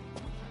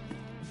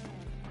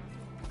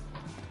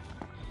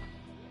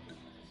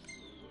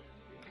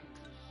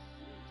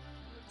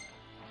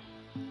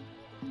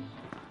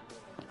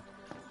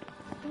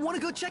 Want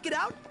to go check it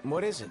out?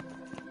 What is it?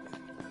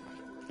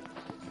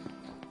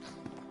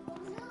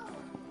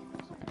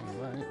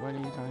 What are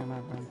you talking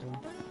about, Brento?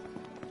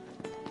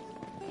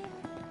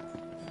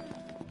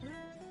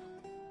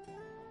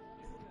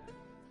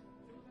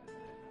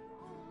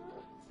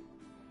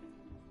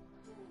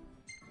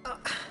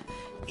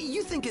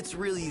 You think it's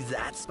really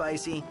that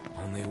spicy?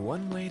 Only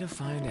one way to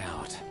find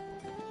out.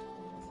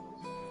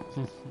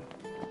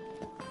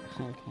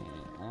 Okay,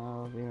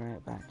 I'll be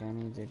right back. I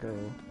need to go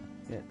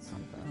get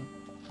something.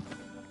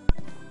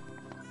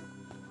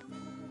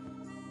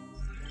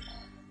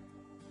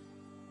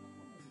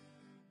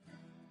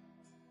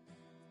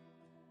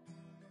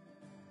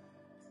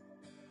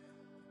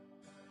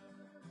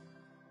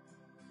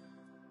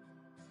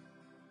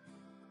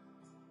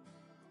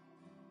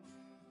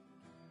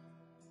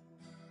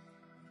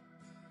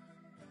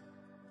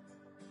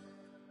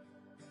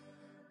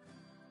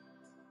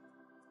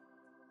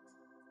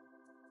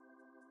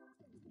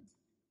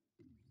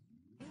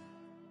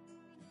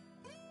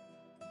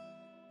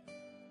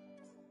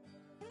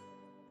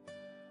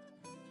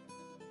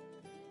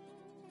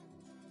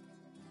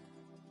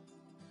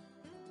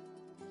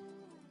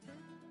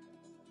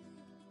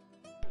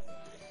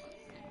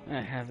 I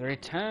have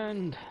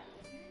returned.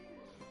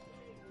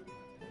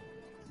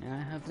 And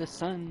I have the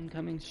sun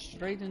coming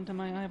straight into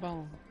my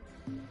eyeball.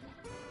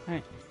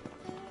 Alright.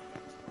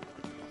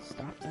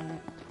 Stop that.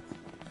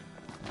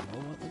 Oh,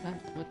 what was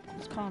that? What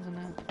was causing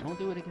that? Don't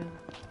do it again.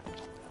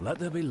 Let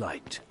there be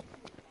light.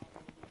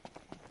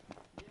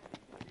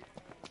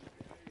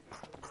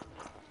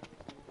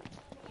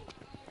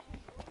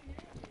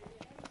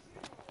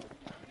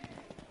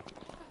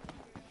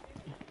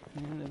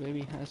 And the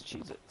baby has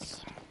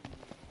Cheez-Its.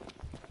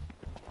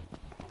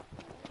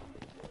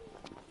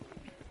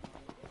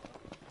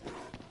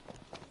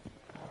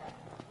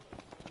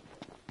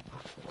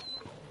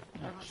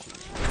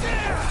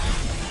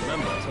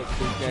 Remember, Take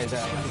these guys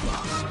out.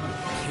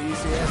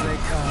 Easy as they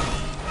come.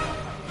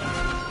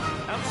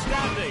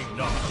 Outstanding,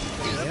 Doc.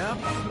 Yep.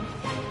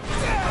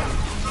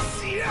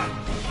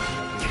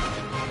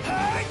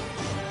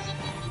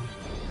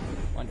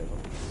 Wonderful.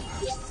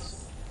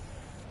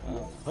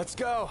 Let's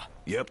go.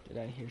 Yep. Did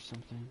I hear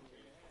something?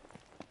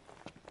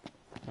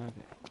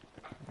 Okay.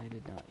 I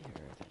did not hear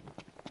anything.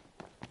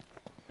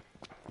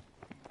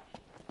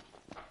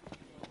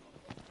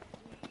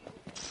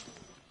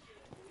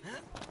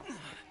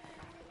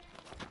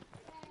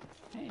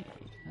 Hey,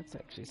 that's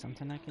actually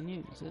something I can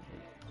use, isn't it?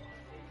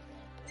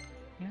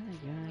 Yeah, I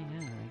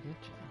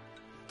get you.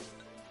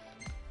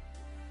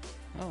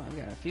 Oh, I've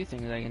got a few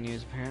things I can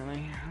use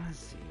apparently. Let's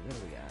see, what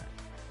do we got?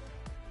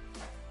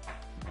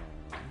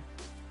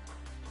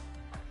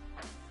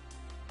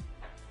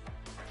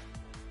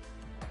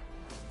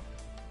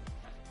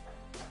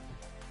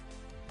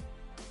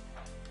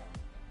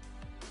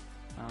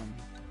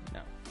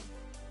 No.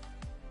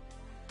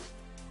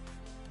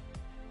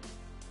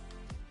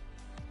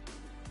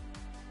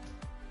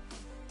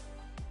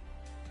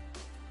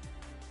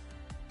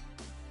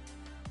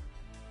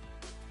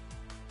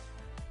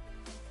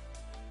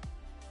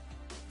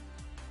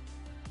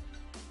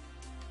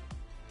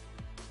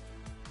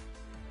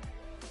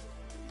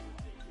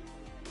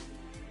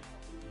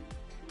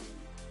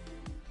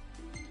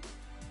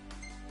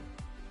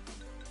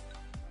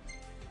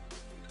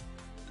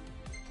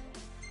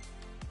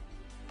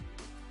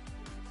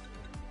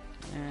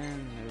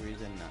 And no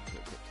reason not to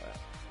put that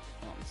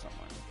on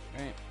someone,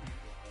 right?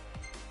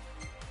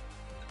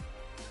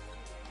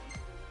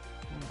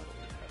 What do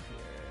we have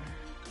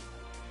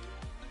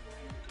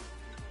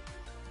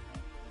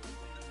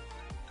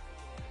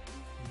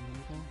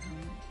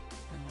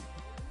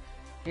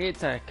here?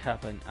 It's a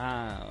cup and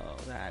oh,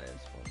 that is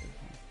what we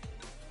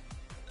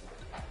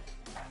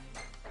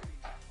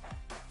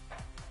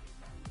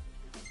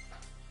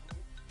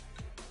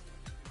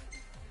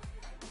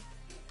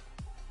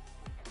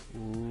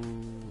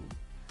Ooh.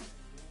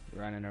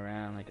 Running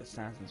around like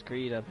Assassin's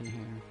Creed up in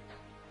here.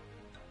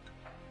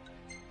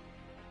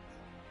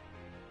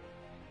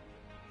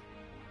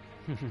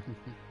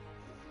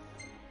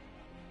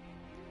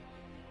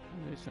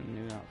 There's some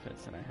new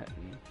outfits that I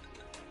hadn't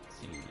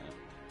seen yet.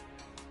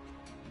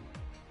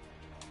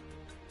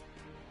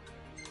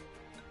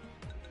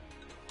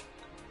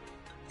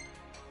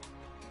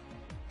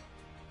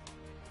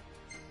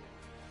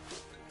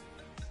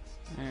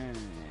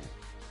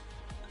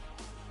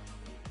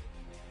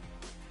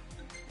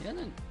 He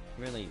doesn't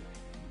really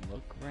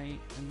look right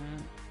in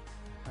that.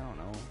 I don't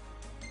know.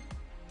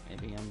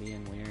 Maybe I'm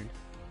being weird.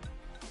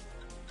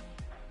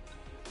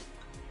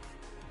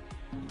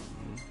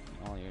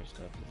 All your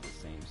stuff is the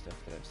same stuff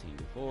that I've seen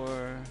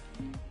before.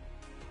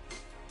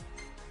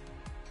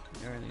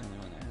 You're the only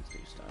one that has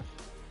new stuff.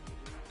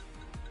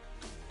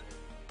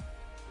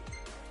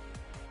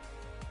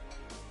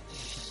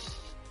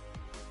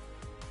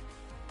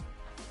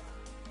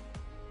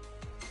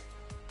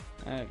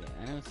 Okay,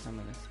 I know some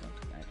of this stuff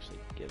actually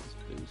gives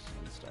boosts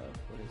and stuff.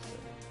 What is the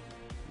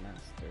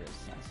Master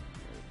Assassin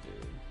here do?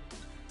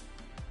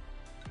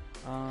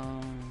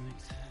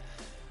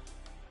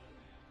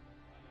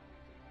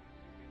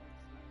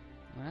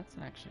 That's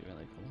actually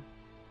really cool.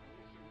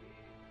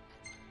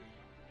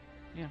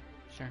 Yeah,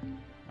 sure.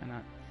 Why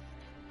not?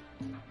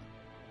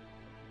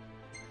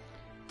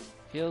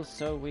 Feels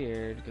so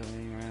weird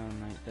going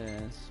around like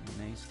this when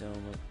they still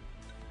look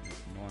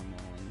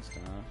normal and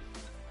stuff.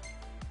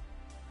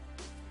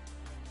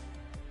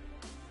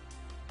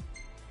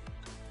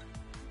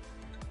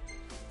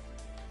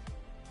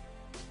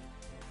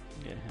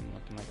 Get him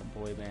looking like a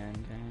boy band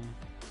guy.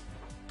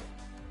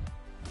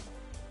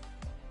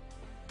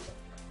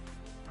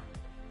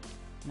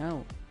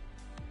 No.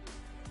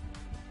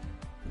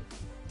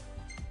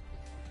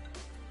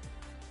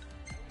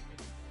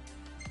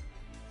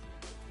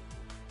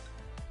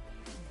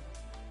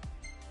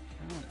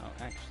 I don't know.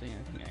 Actually, I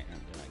think I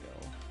am gonna go.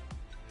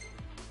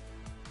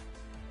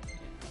 Yeah.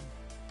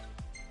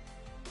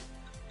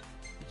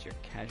 What's your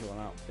casual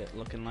outfit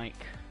looking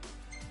like?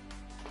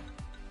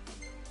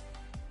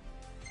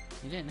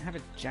 You didn't have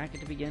a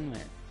jacket to begin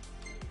with.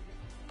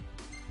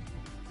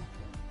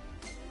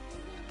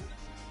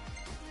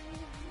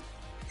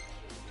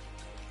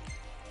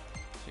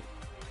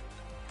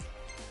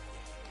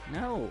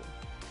 No!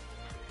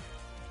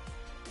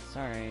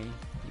 Sorry,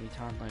 you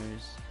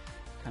toddlers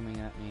coming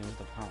at me with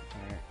a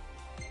Pop-Tart.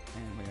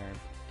 And we are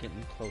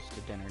getting close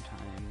to dinner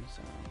time,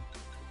 so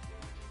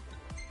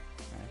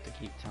I have to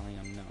keep telling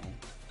them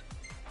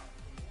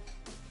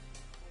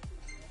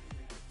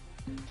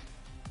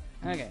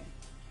no. Okay.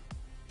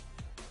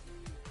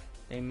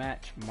 They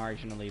match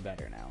marginally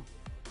better now.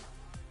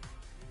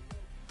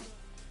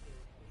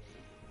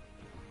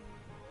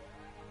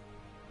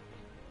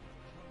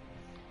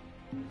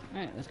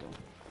 Alright, let's go.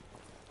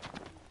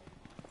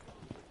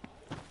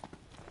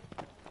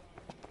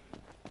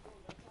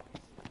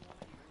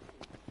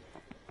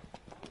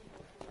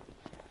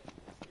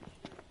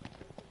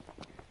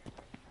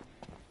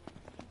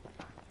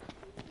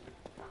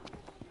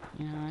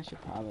 You know, I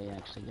should probably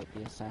actually get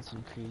the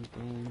Assassin's Creed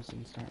games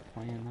and start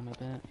playing them a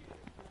bit.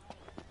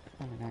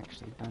 I haven't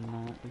actually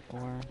done that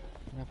before,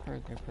 but I've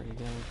heard they're pretty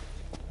good.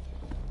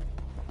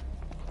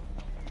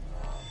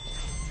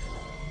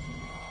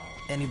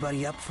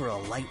 Anybody up for a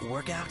light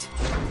workout?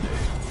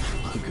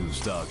 Look who's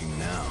talking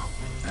now.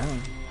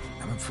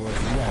 I'm up for it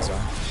if you guys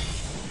are.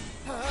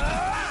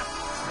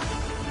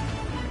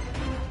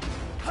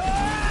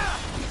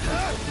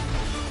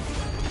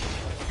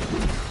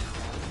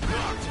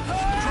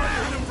 Try to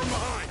hit him from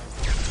behind.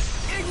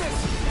 Ignis!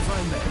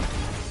 Find me.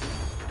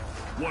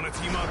 Wanna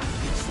team up?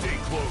 Stay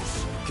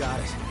close. Got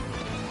it.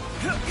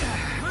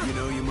 You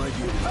know, you might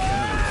be able to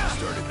counter if you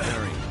started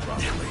parrying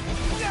properly.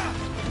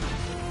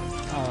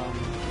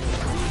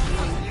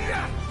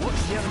 Watch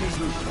the enemy's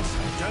movements.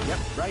 Yep,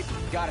 right.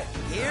 Got it.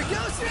 Here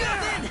goes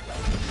nothing!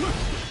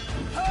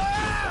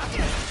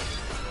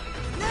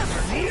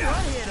 Never knew I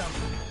hit him!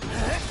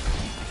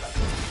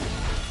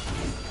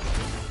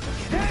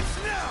 That's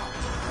now!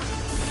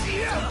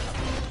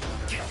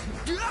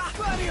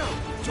 Claudio!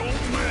 Don't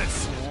miss!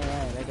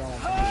 Alright, I got it.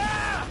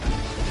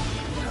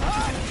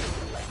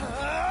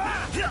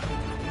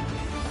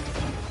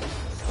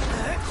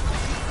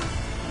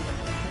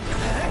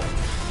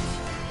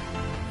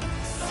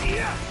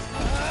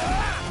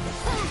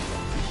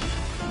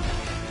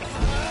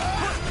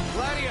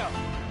 Gladio!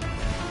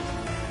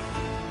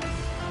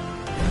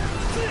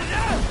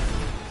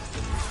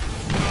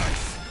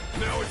 Nice!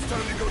 Now it's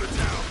time to go to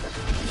town.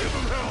 Give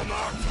him hell,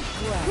 Noct!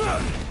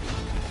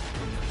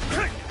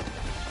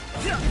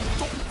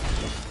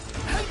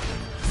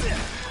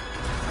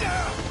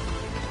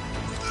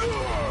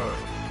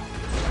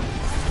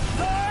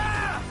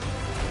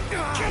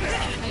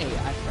 Hey,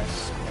 I pressed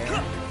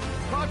square.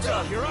 Pronto,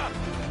 you're up!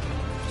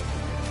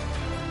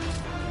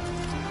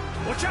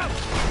 Watch out!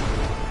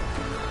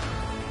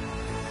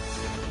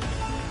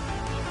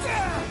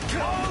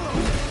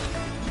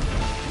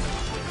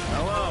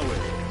 How are we?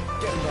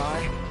 Getting by.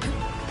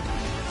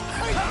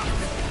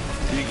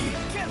 Biggie,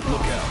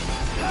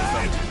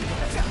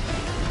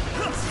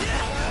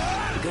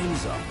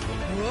 things up.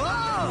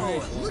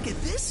 Whoa! Look at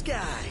this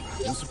guy!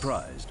 I'm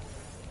surprised.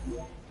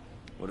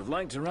 Would have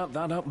liked to wrap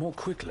that up more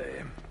quickly.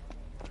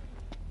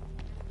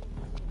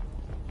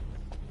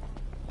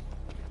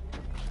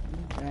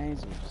 You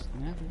guys are just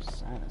never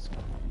satisfied.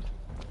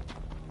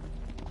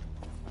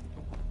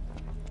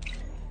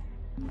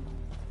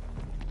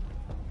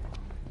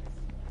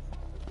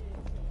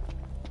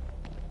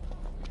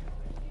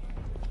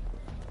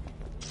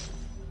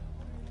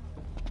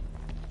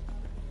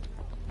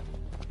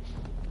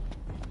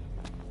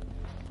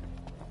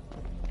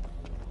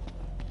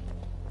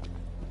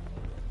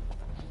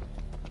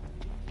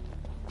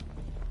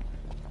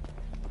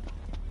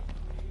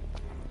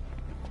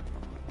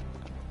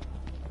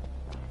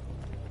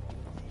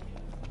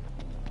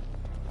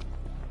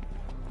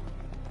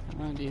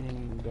 How long do you think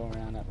we can go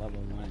around at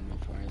level 1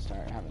 before I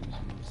start having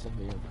some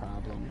severe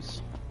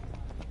problems?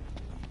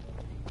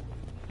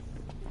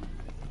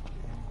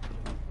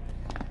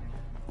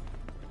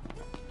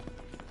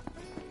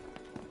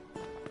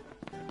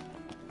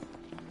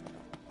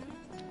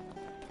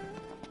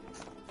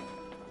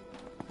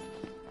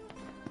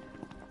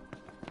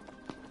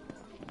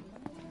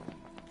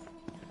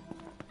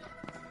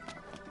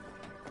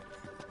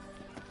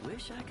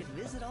 Wish I could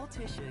visit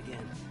Altissia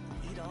again.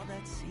 Eat all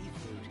that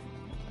seafood.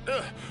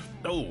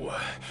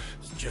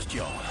 It's just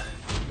y'all.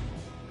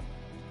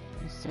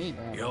 You say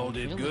that. Y'all but I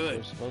did feel good. Like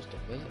we're supposed to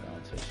visit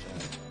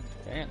Altissia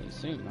fairly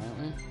soon, aren't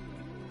we?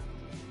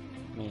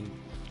 I mean,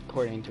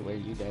 according to where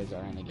you guys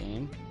are in the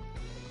game.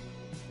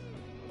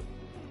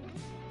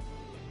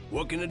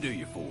 What can I do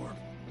you for?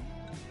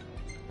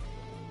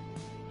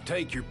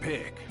 Take your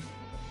pick.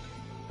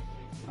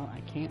 Oh,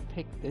 I can't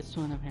pick this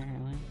one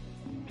apparently.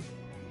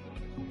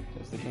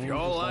 The If game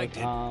y'all just liked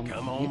it,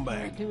 come on you back.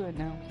 can't do it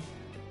now.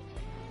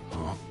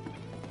 Huh?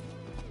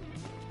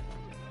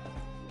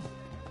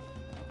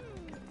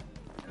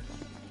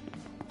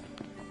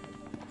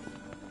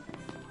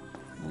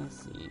 Let's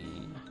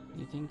see.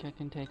 You think I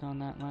can take on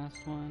that last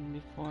one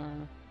before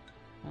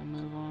I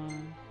move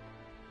on?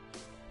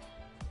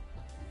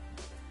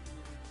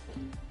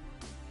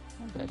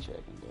 I bet you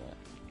I can do it.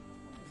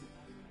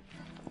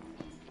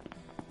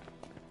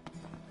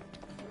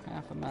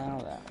 Half a mile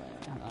that way,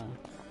 huh?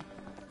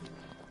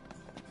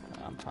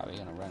 I'm probably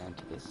gonna run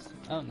into this.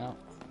 Oh no,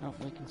 no,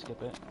 we can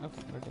skip it.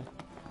 Okay, we're good.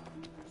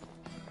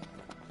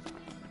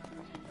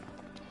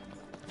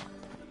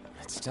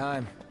 It's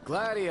time.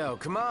 Gladio,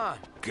 come on!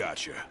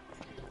 Gotcha.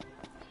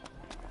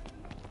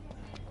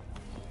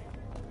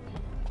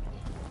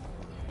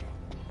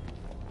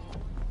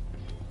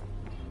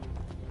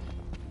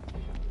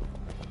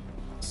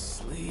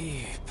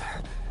 Sleep.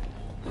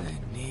 I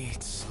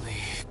need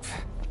sleep.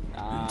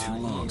 Been too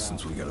long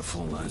since we got a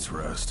full night's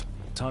rest.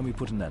 Time we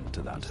put an end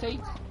to that. You say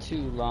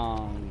too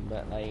long,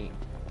 but like,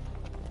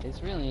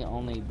 it's really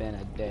only been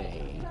a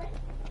day.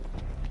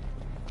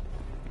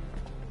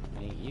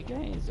 Like, you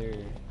guys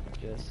are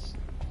just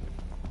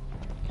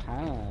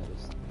kind of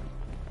just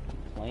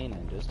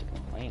complaining just to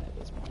complain at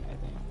this point, I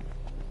think.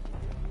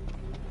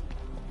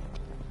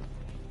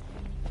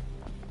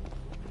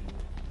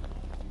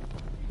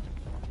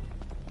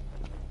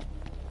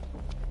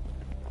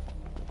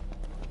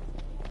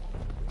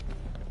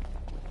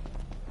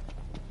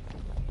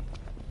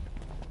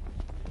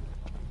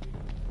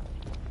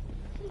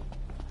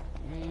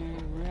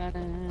 We're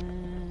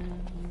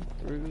running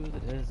through the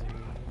desert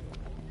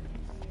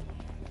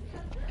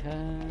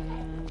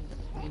 'cause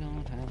we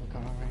don't have a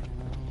car right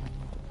now.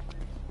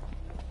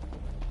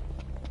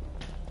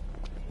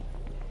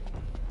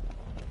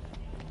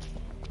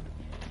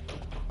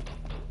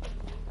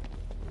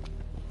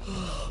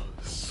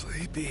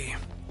 Sleepy.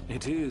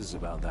 It is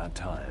about that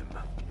time.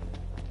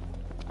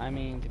 I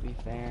mean, to be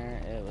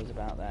fair, it was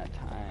about that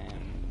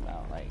time,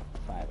 about like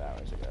 5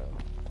 hours ago.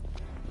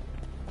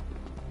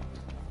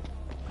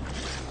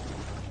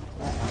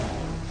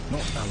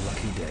 Not a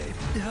lucky day.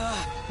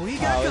 We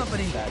got it's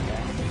company. that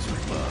guy. These are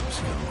Bob's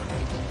going.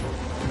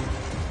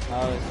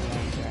 Oh, it's the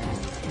one guy.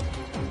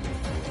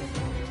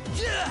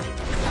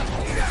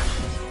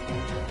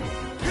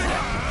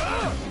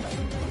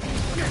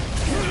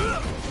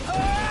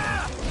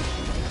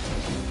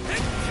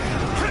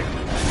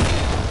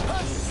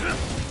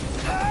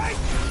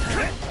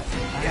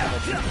 I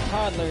have a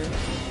toddler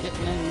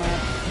getting in my...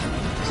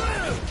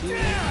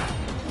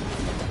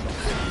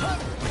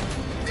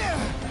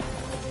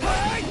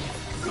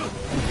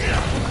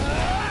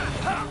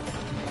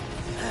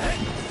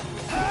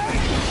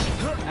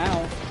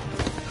 Ow.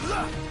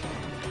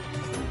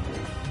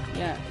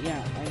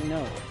 Yeah, I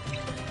know.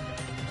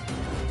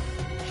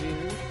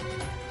 Jude,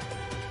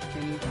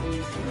 can you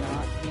please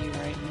not be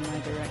right in my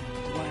direct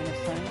line of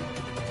sight?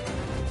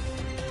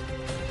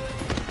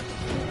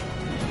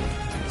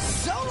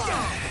 Solo!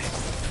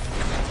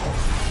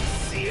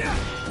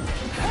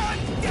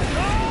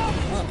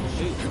 Oh,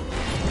 shoot.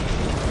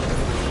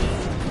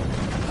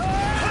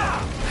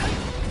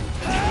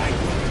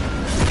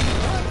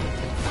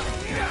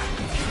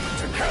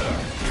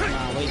 Come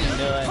on, we can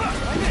do it.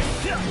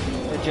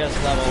 We're just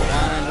level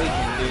 1, we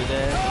can do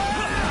this.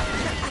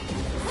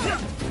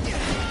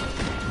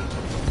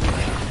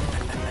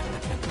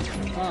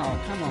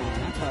 come on.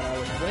 I thought I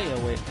was way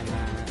away from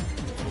that.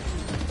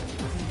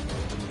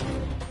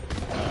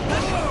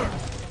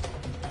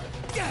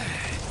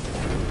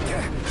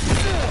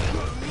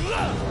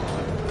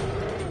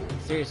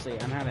 Seriously,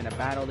 I'm having to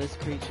battle this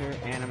creature,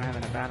 and I'm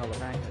having to battle the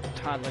fact that the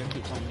toddler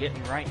keeps on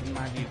getting right in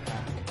my view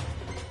path.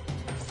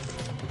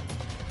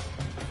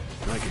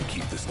 I can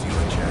keep the steel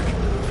in check.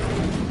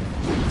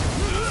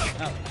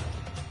 Oh.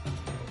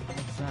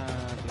 Let's,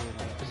 do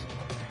this.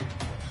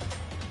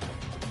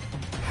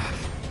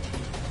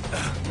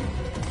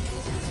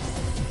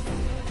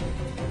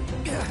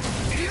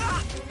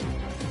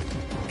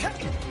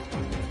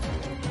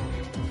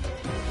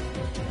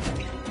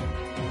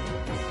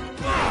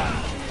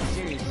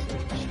 Seriously,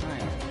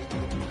 child.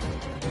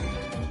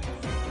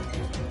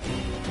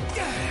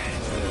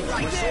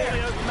 Right there!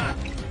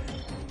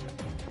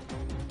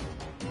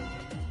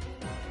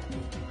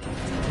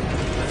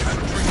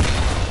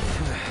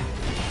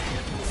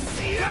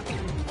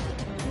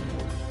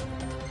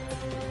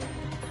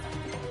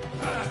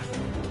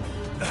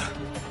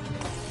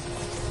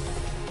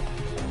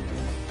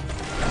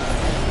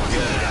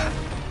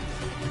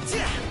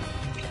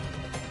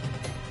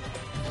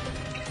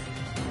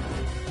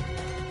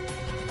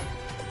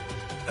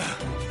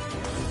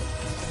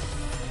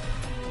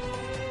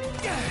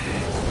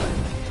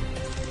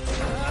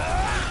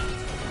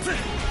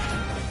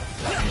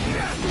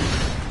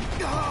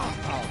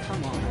 Oh,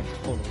 come on, I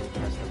totally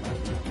pressed the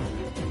button.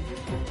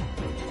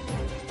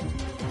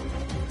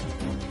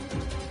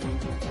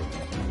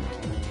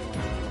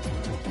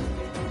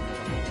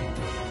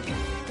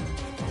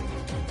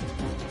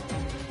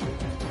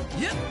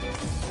 Yep.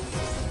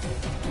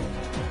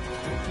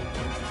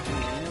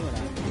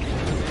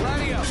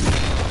 Radio!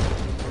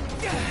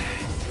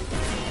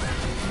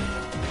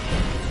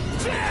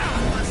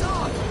 What's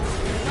on?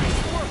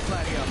 Nice work,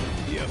 Gladio.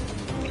 Yep.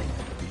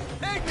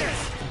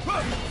 Ignis!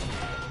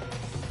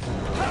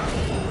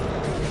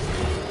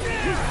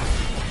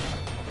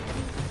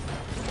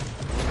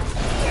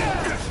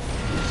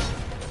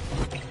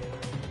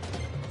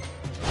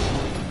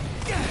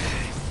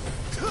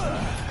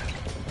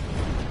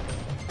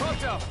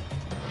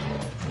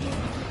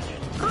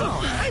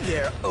 Oh, hi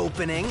there,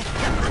 opening.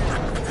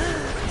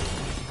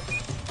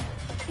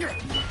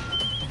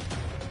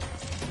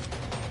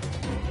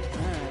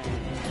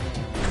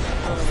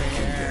 Over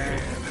here.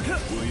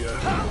 Will ya?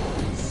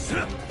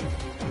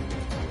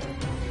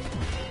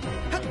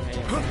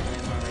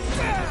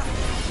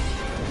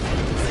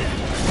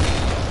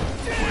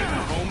 We're in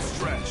the home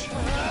stretch.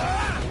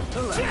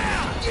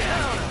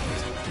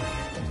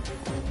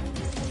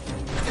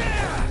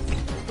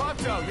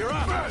 Popto, you're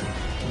up.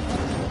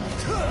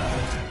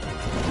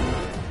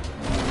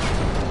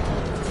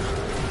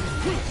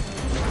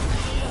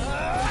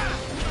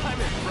 I'm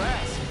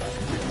impressed.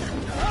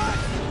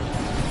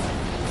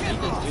 You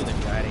just do the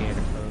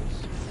gladiator pose.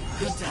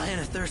 Who's dying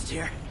of thirst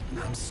here?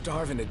 I'm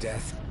starving to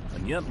death.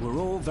 And yet we're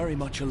all very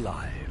much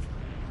alive.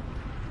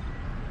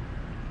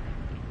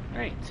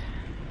 Right.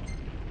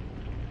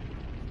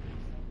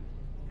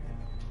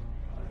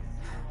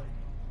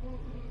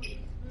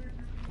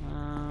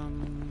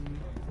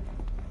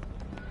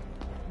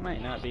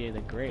 Might not be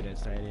the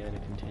greatest idea to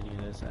continue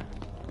this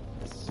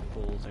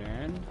fool's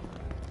errand.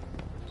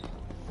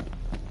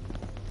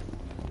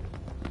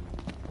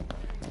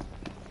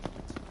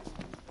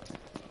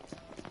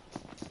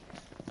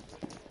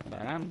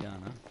 But I'm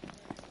gonna.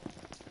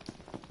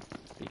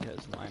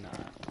 Because why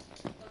not?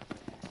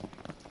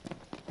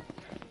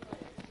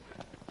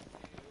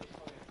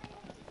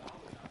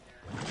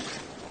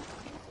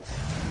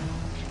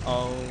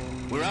 Oh.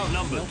 We're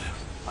outnumbered.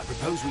 I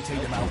propose we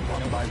take them out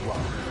one by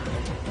one.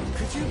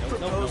 Could you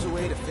propose a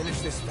way to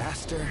finish this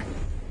faster?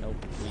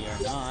 Nope, we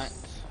are not.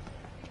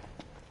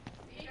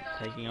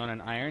 Taking on an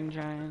iron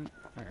giant,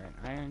 or an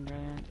iron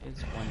giant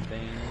is one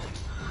thing.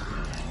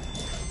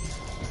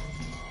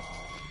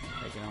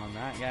 Taking on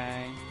that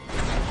guy,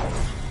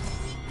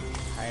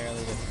 entirely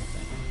different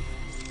thing.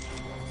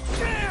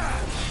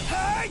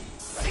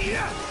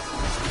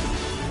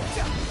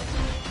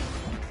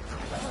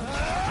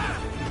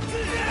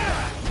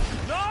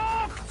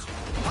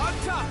 On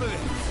top of it!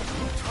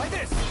 Try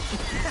this!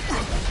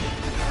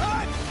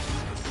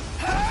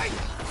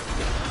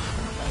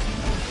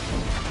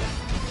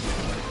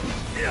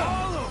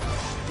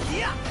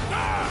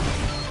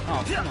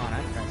 Oh, come on, I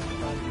pressed the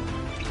button.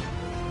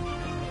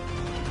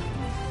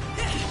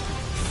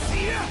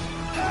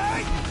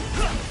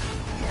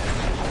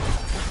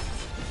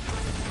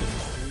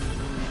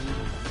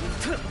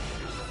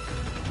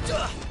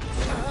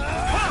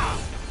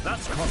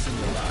 That's crossing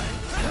the line.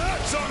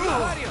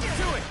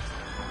 Do it!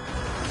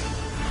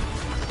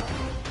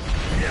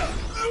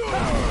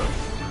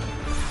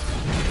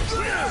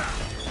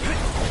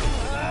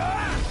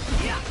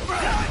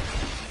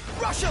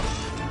 Rush him!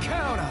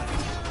 Count on it!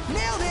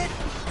 Nailed it!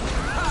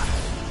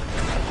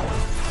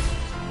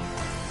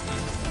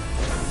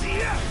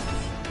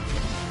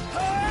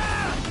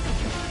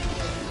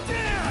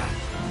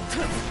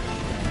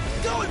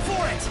 Going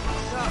for it!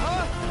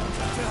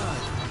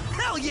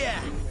 Hell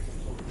yeah!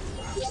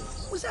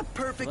 Was that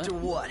perfect or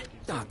what?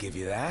 I'll give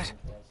you that.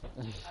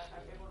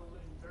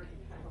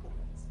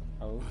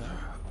 Okay.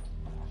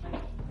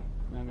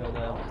 Remember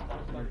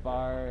the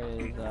bar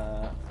is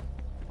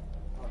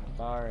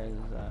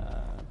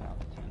about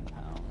 10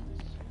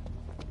 pounds.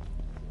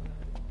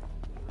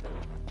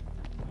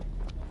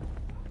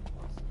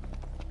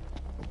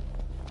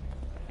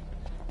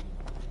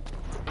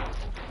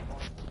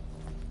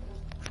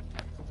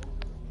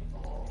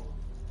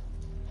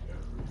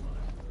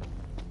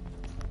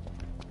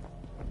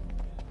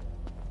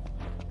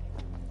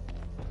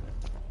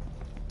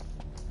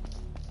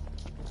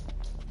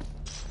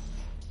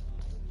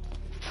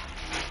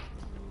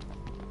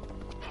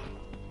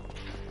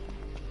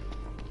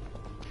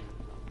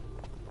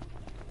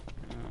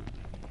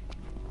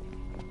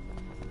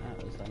 That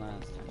was the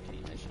last empty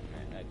mission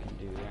I can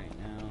do right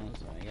now,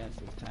 so I guess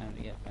it's time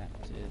to get back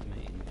to the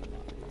main plot.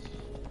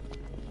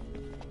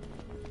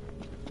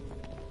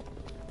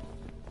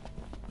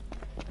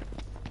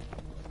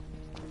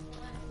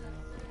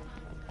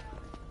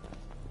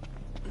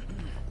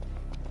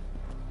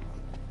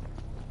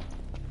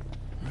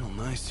 Real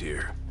nice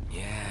here.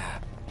 Yeah.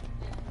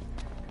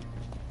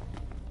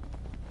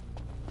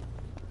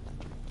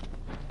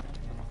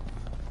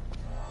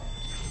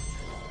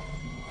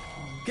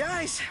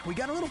 Guys, we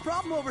got a little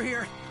problem over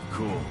here.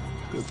 Cool.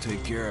 Go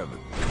take care of it.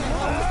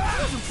 That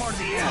wasn't part of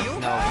the deal.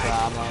 No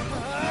problem.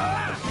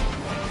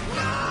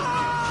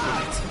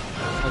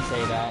 I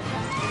say that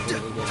and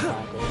completely get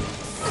conquered.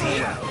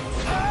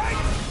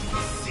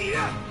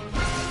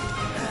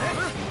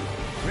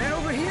 Ran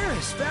over here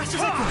as fast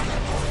as I could.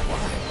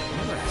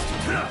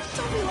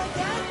 Don't be like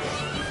that.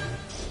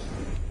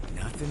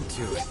 Nothing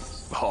to it.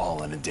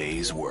 All in a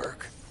day's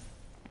work.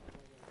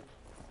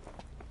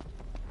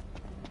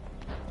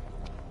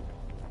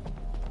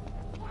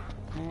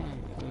 Hey,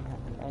 we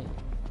have a light.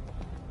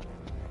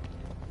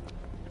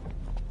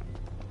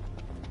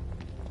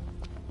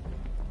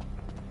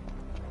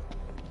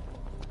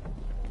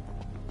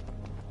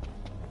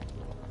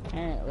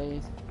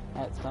 Apparently,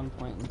 at some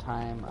point in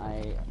time,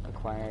 I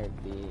acquired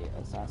the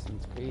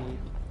Assassin's Creed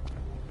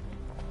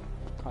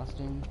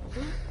costume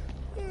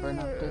for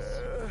Noctis.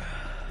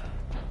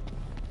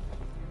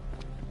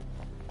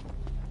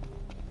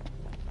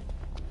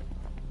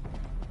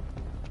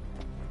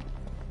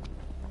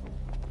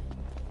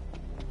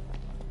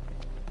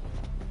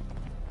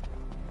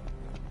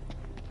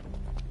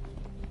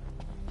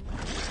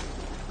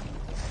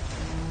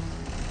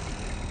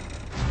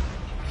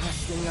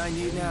 Thing I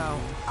need now.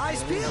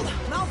 Eyes peeled,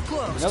 mouth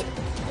closed. Nope.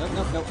 Nope,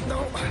 nope, nope.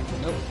 Nope.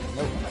 Nope,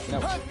 nope,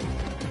 nope.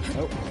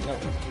 Nope,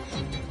 nope.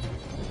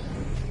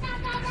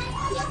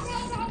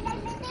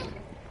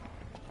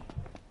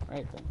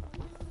 Right then.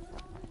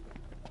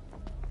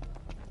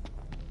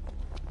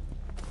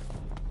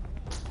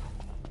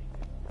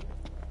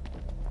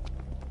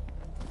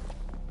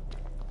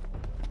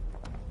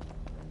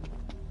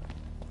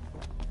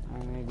 I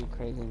may be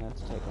crazy enough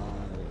to take on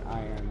one of the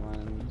iron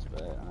ones,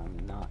 but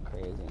I'm not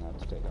crazy enough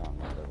to take on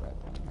one of the red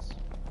ones.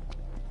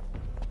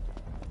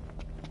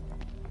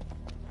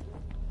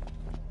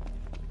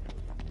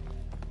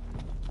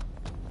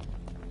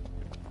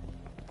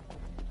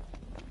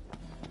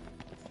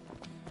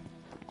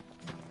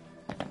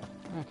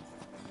 Okay.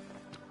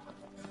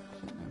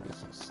 Should be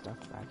some stuff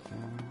back here.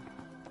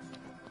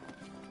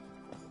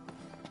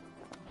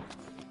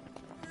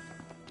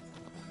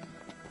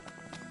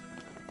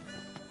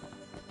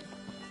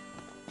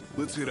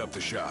 Let's hit up the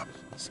shop.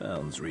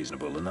 Sounds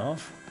reasonable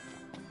enough.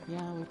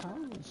 Yeah, we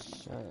probably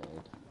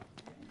should.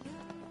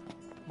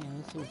 Yeah,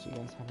 let's see what you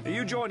guys have. Are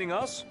you joining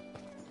us?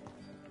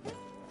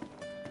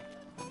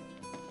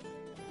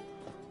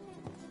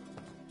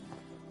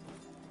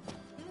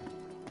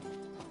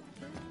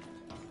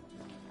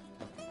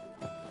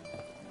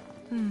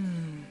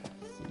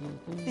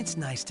 It's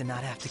nice to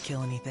not have to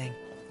kill anything.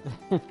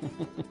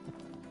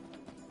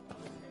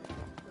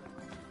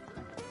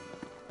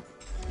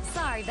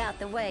 Sorry about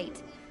the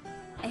wait.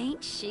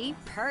 Ain't she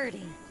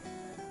purty?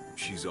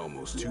 She's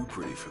almost too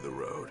pretty for the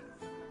road.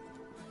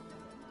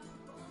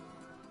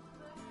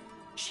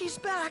 She's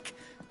back.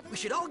 We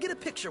should all get a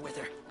picture with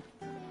her.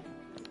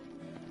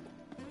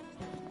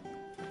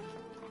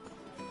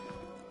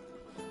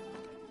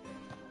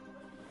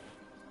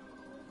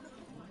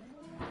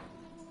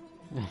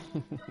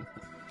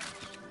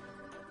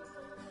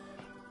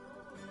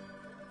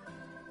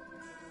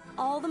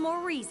 All the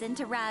more reason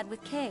to ride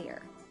with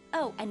care.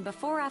 Oh, and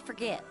before I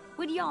forget,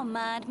 would y'all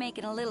mind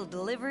making a little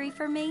delivery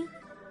for me?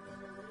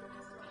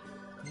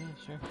 Yeah,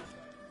 sure.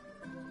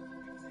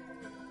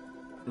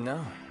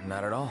 No,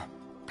 not at all.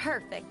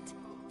 Perfect.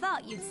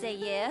 Thought you'd say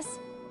yes.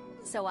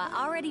 So I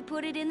already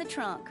put it in the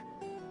trunk.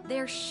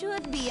 There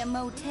should be a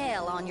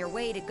motel on your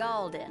way to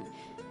Galden.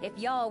 If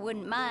y'all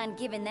wouldn't mind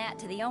giving that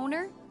to the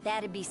owner,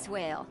 that'd be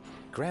swell.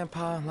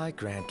 Grandpa like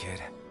grandkid.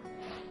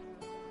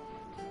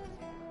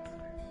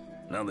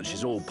 Now that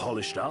she's all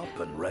polished up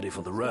and ready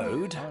for the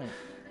road,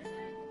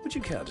 would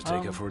you care to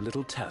take her for a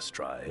little test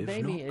drive?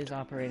 Baby is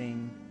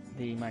operating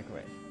the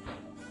microwave.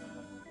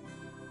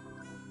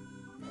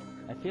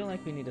 I feel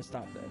like we need to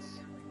stop this.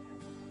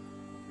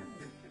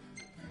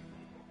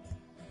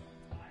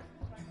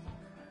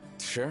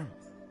 Sure,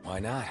 why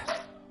not?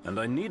 And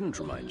I needn't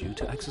remind you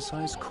to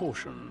exercise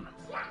caution.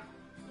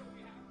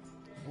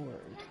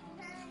 Lord.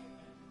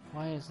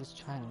 Why is this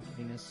child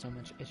giving us so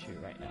much issue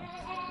right now?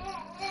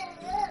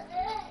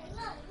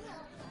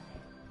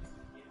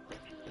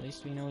 At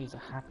least we know he's a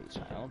happy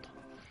child.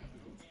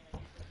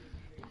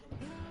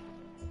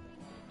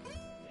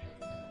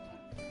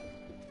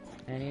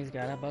 And he's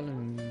got a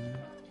balloon.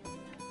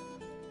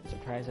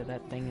 Surprised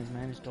that thing has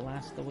managed to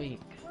last the week.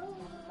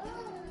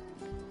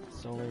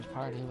 Solar's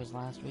party was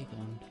last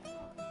weekend.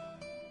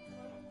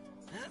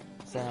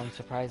 So I'm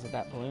surprised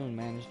that balloon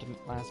managed to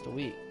last a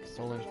week.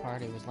 Solar's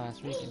party was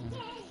last weekend.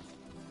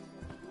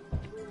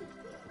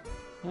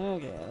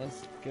 Okay,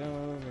 let's go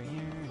over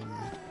here and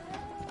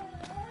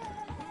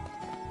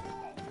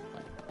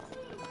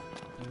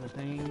do the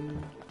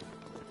thing.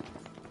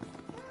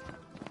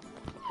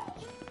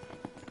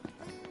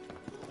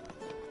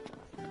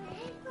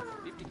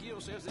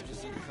 Says there's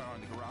just a car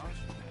in the garage.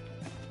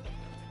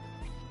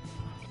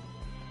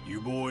 You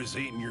boys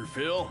eating your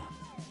fill?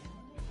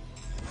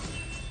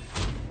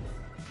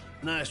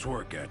 Nice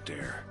work out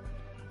there.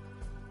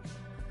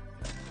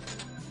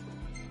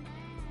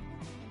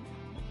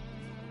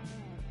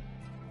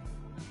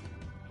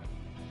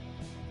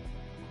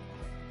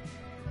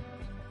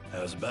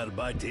 How's about a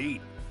bite to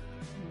eat?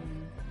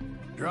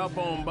 Drop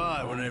on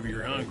by whenever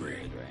you're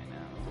hungry.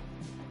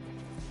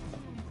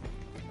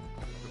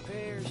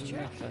 Repairs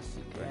check.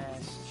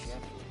 Gas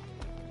check.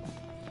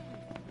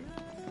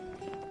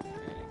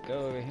 Go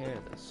over here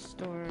to the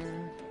store.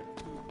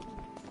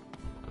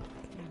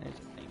 There's a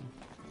thing.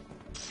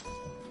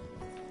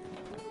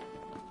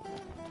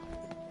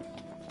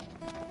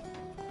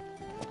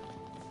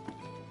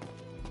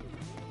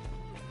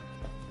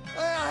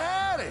 Well,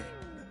 howdy!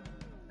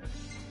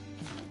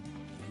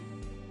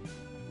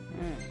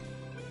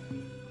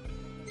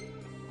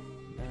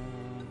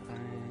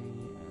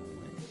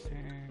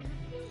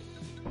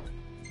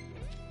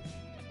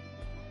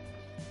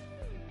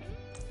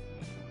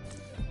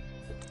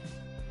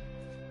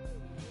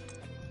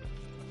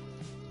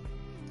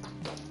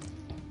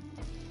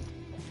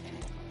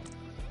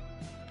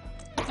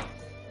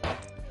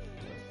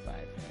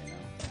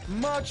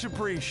 Much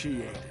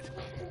appreciated.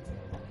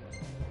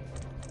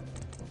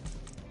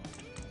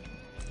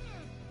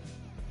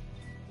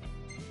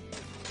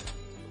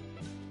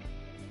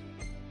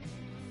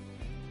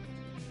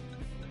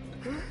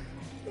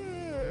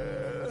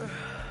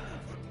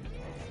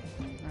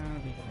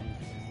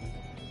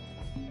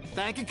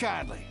 Thank you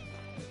kindly.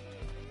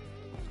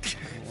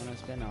 I want to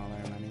spend all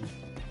our money.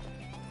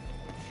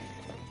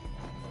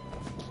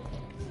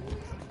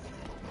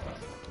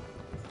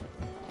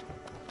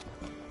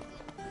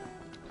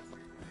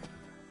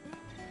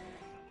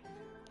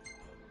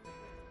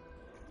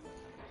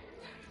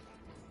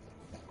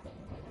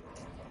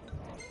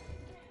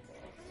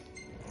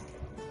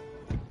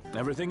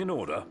 Everything in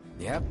order?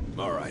 Yep.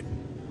 All right.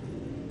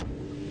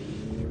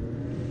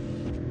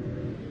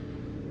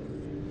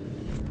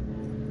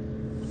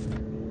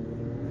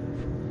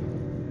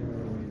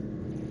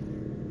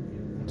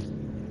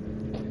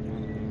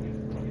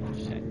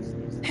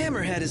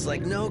 Hammerhead is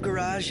like no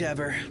garage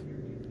ever.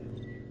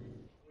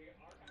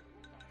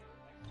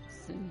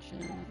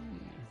 Sunshine.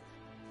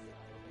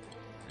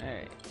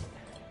 Alright.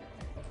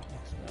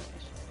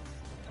 Exploration.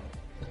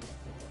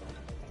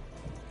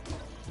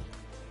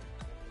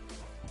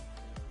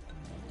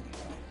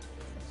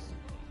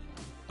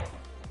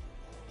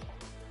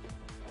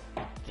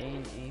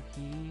 Gain AP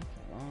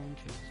for long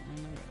trips on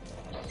the road.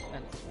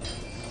 That's what I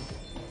know.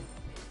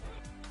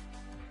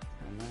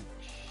 How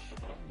much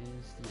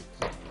is the next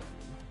one?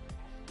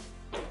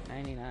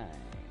 99.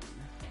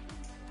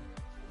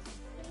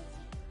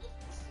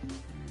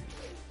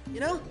 You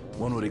know?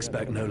 One would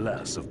expect no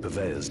less of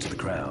purveyors to the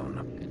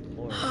crown. Good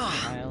lord,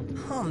 child.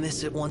 I'll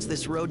miss it once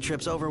this road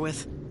trip's over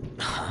with.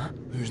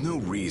 There's no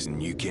reason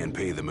you can't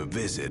pay them a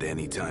visit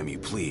anytime you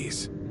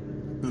please.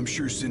 I'm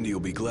sure Cindy will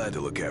be glad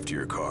to look after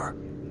your car.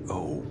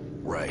 Oh,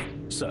 right.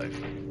 So,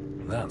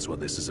 that's what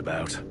this is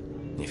about.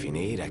 If you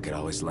need, I could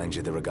always lend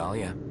you the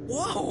regalia.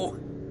 Whoa!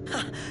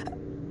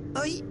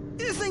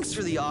 Thanks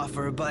for the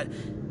offer, but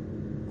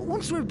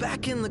once we're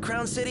back in the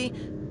Crown City,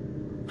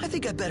 I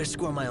think I'd better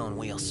score my own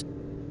wheels.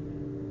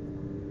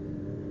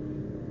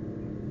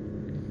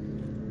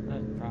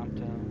 Look,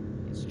 Prompto,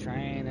 he's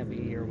trying to be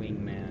your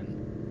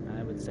wingman.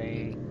 I would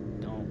say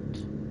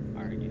don't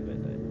argue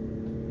with it.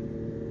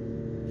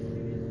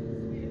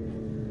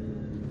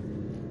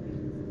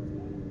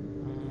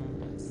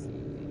 Let's see.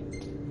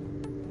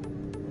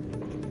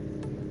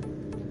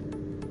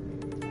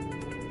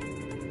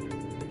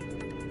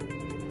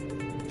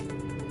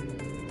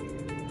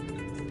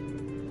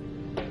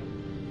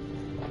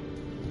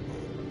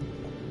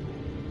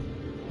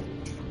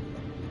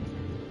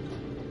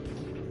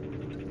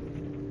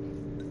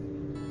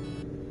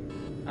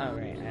 Oh,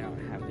 right, I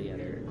don't have the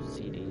other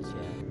CDs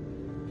yet.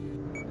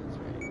 That's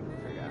right,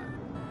 forgot.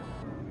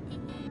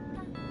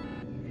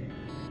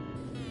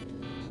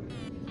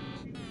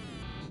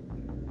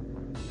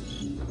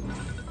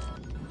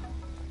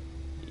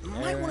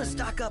 Might want to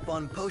stock up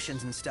on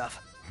potions and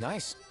stuff.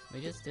 Nice.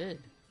 We just did.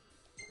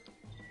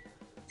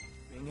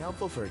 Being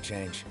helpful for a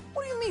change.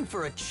 What do you mean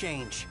for a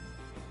change?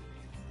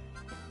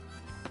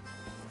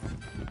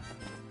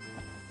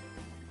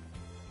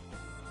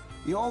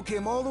 You all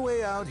came all the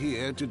way out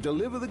here to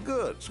deliver the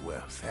goods.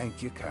 Well,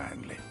 thank you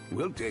kindly.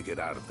 We'll take it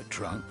out of the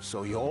trunk,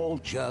 so you all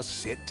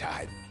just sit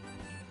tight.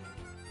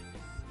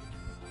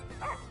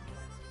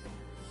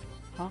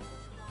 Huh?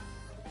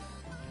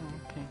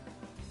 Okay.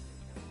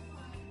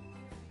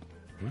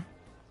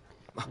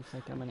 Looks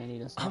like I'm gonna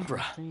need a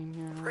Umbra. stream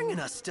here. Bringing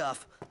us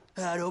stuff.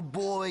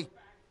 Attaboy.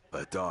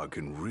 A dog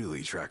can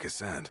really track a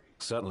scent.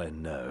 Certainly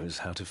knows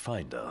how to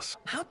find us.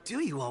 How do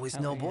you always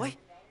know, boy?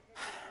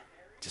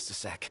 Just a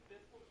sec.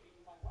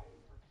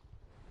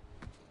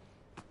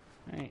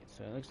 Alright,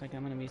 so it looks like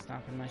I'm gonna be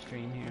stopping my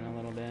stream here in a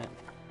little bit.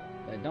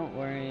 But don't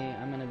worry,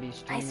 I'm gonna be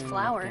streaming Nice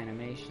flower.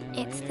 animation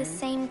It's later. the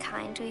same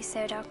kind we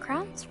sewed our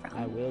crowns from.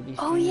 I will be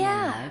streaming Oh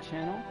yeah, on my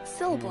channel.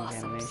 Syl and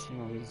blossoms. Animation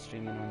will be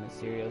streaming on the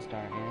Serial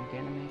Star and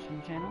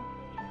Animation channel.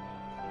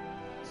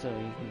 So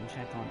you can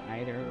check on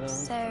either of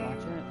those So, to watch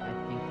it. I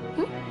think we're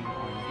planning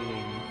on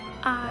doing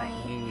I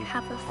that new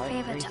have a kart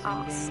favor to racing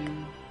ask.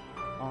 game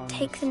on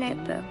Take the Steam.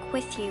 notebook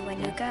with you when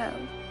you go.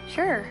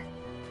 Sure.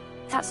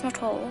 That's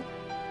not all.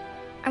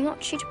 I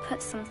want you to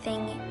put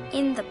something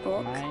in the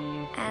book My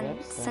and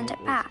website send it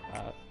is back.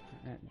 up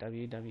at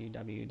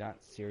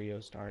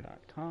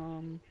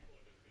www.seriostar.com.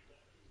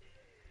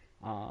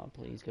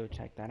 Please go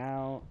check that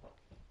out.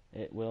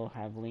 It will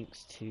have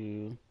links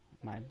to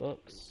my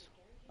books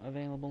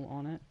available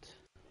on it.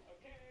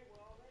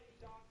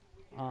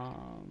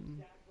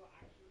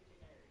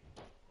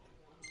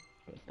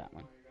 With that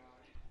one.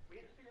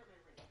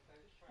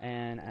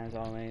 And as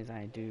always,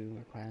 I do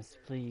request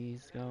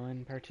please go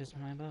and purchase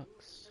my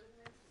books.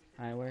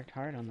 I worked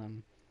hard on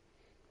them.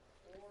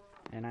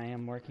 And I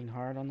am working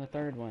hard on the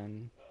third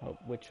one,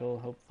 which will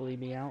hopefully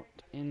be out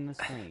in the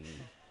spring.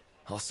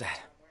 All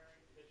set.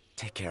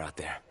 Take care out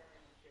there.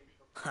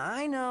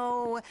 I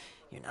know.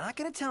 You're not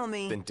gonna tell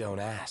me. Then don't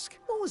ask.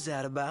 What was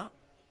that about?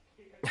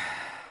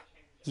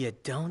 You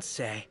don't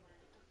say.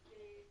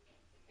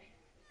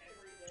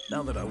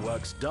 Now that our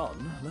work's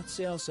done, let's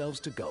see ourselves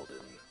to Golden.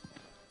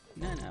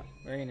 No,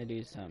 we're gonna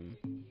do some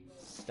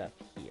stuff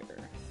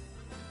here.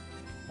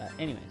 But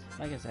anyways,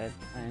 like I said,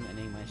 I'm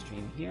ending my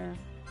stream here.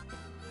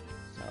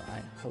 So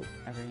I hope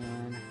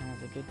everyone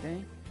has a good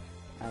day.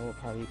 I will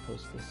probably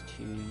post this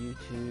to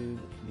YouTube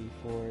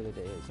before the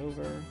day is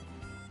over.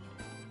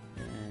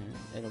 And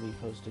it'll be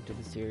posted to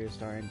the Serial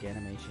Star and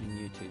Ganimation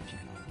YouTube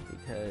channel,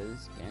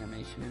 because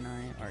Ganimation and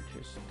I are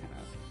just kind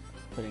of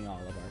putting all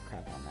of our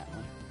crap on that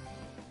one.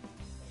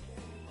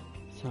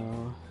 So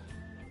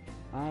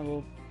I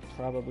will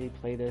probably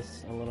play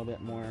this a little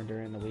bit more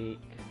during the week,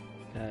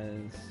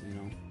 because, you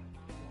know,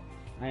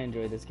 I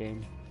enjoy this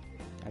game.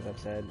 As I've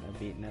said, I've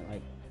beaten it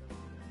like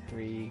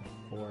 3,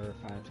 4, or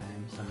 5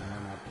 times, somewhere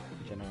in that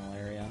general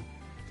area,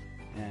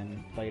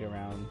 and played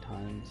around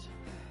tons.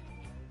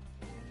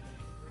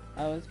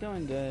 Oh, it's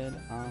going good.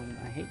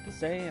 I hate to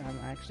say I'm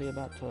actually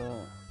about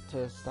to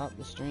stop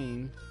the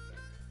stream.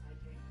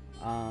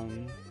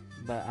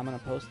 But I'm gonna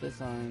post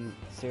this on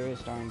Serial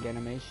Star and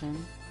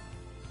Ganimation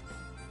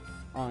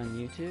on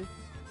YouTube.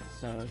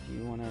 So if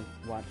you wanna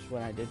watch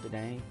what I did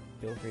today,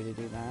 feel free to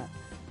do that.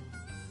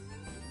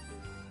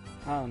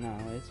 Oh no,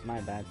 it's my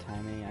bad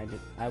timing.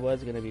 I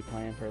was gonna be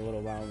playing for a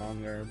little while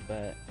longer,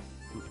 but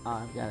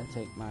I've gotta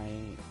take my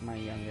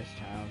youngest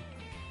child,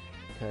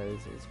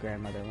 because his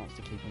grandmother wants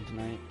to keep him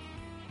tonight.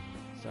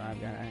 So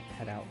I've got to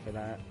head out for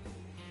that.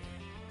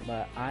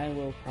 But I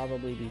will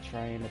probably be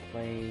trying to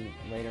play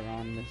later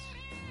on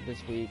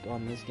this week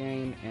on this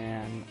game,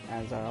 and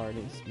as I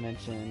already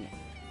mentioned,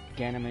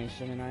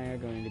 Ganimation and I are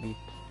going to be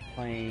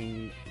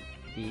playing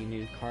the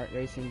new kart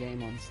racing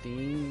game on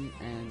Steam,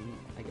 and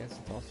I guess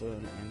it's also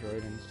on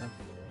Android and stuff.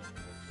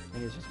 I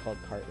think it's just called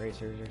Kart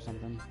Racers or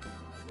something.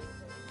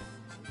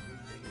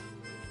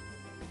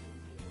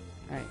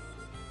 Alright.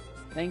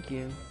 Thank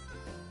you.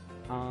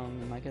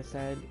 Like I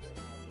said,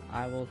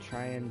 I will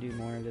try and do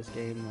more of this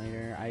game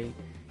later. I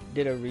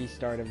did a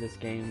restart of this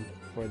game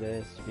for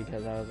this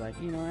because I was like,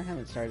 you know, I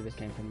haven't started this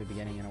game from the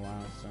beginning in a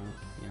while, so,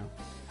 you know.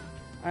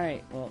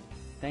 Alright, well,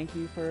 thank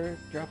you for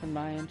dropping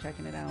by and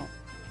checking it out.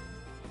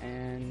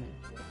 And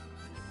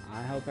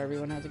I hope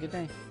everyone has a good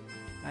day.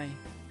 Bye.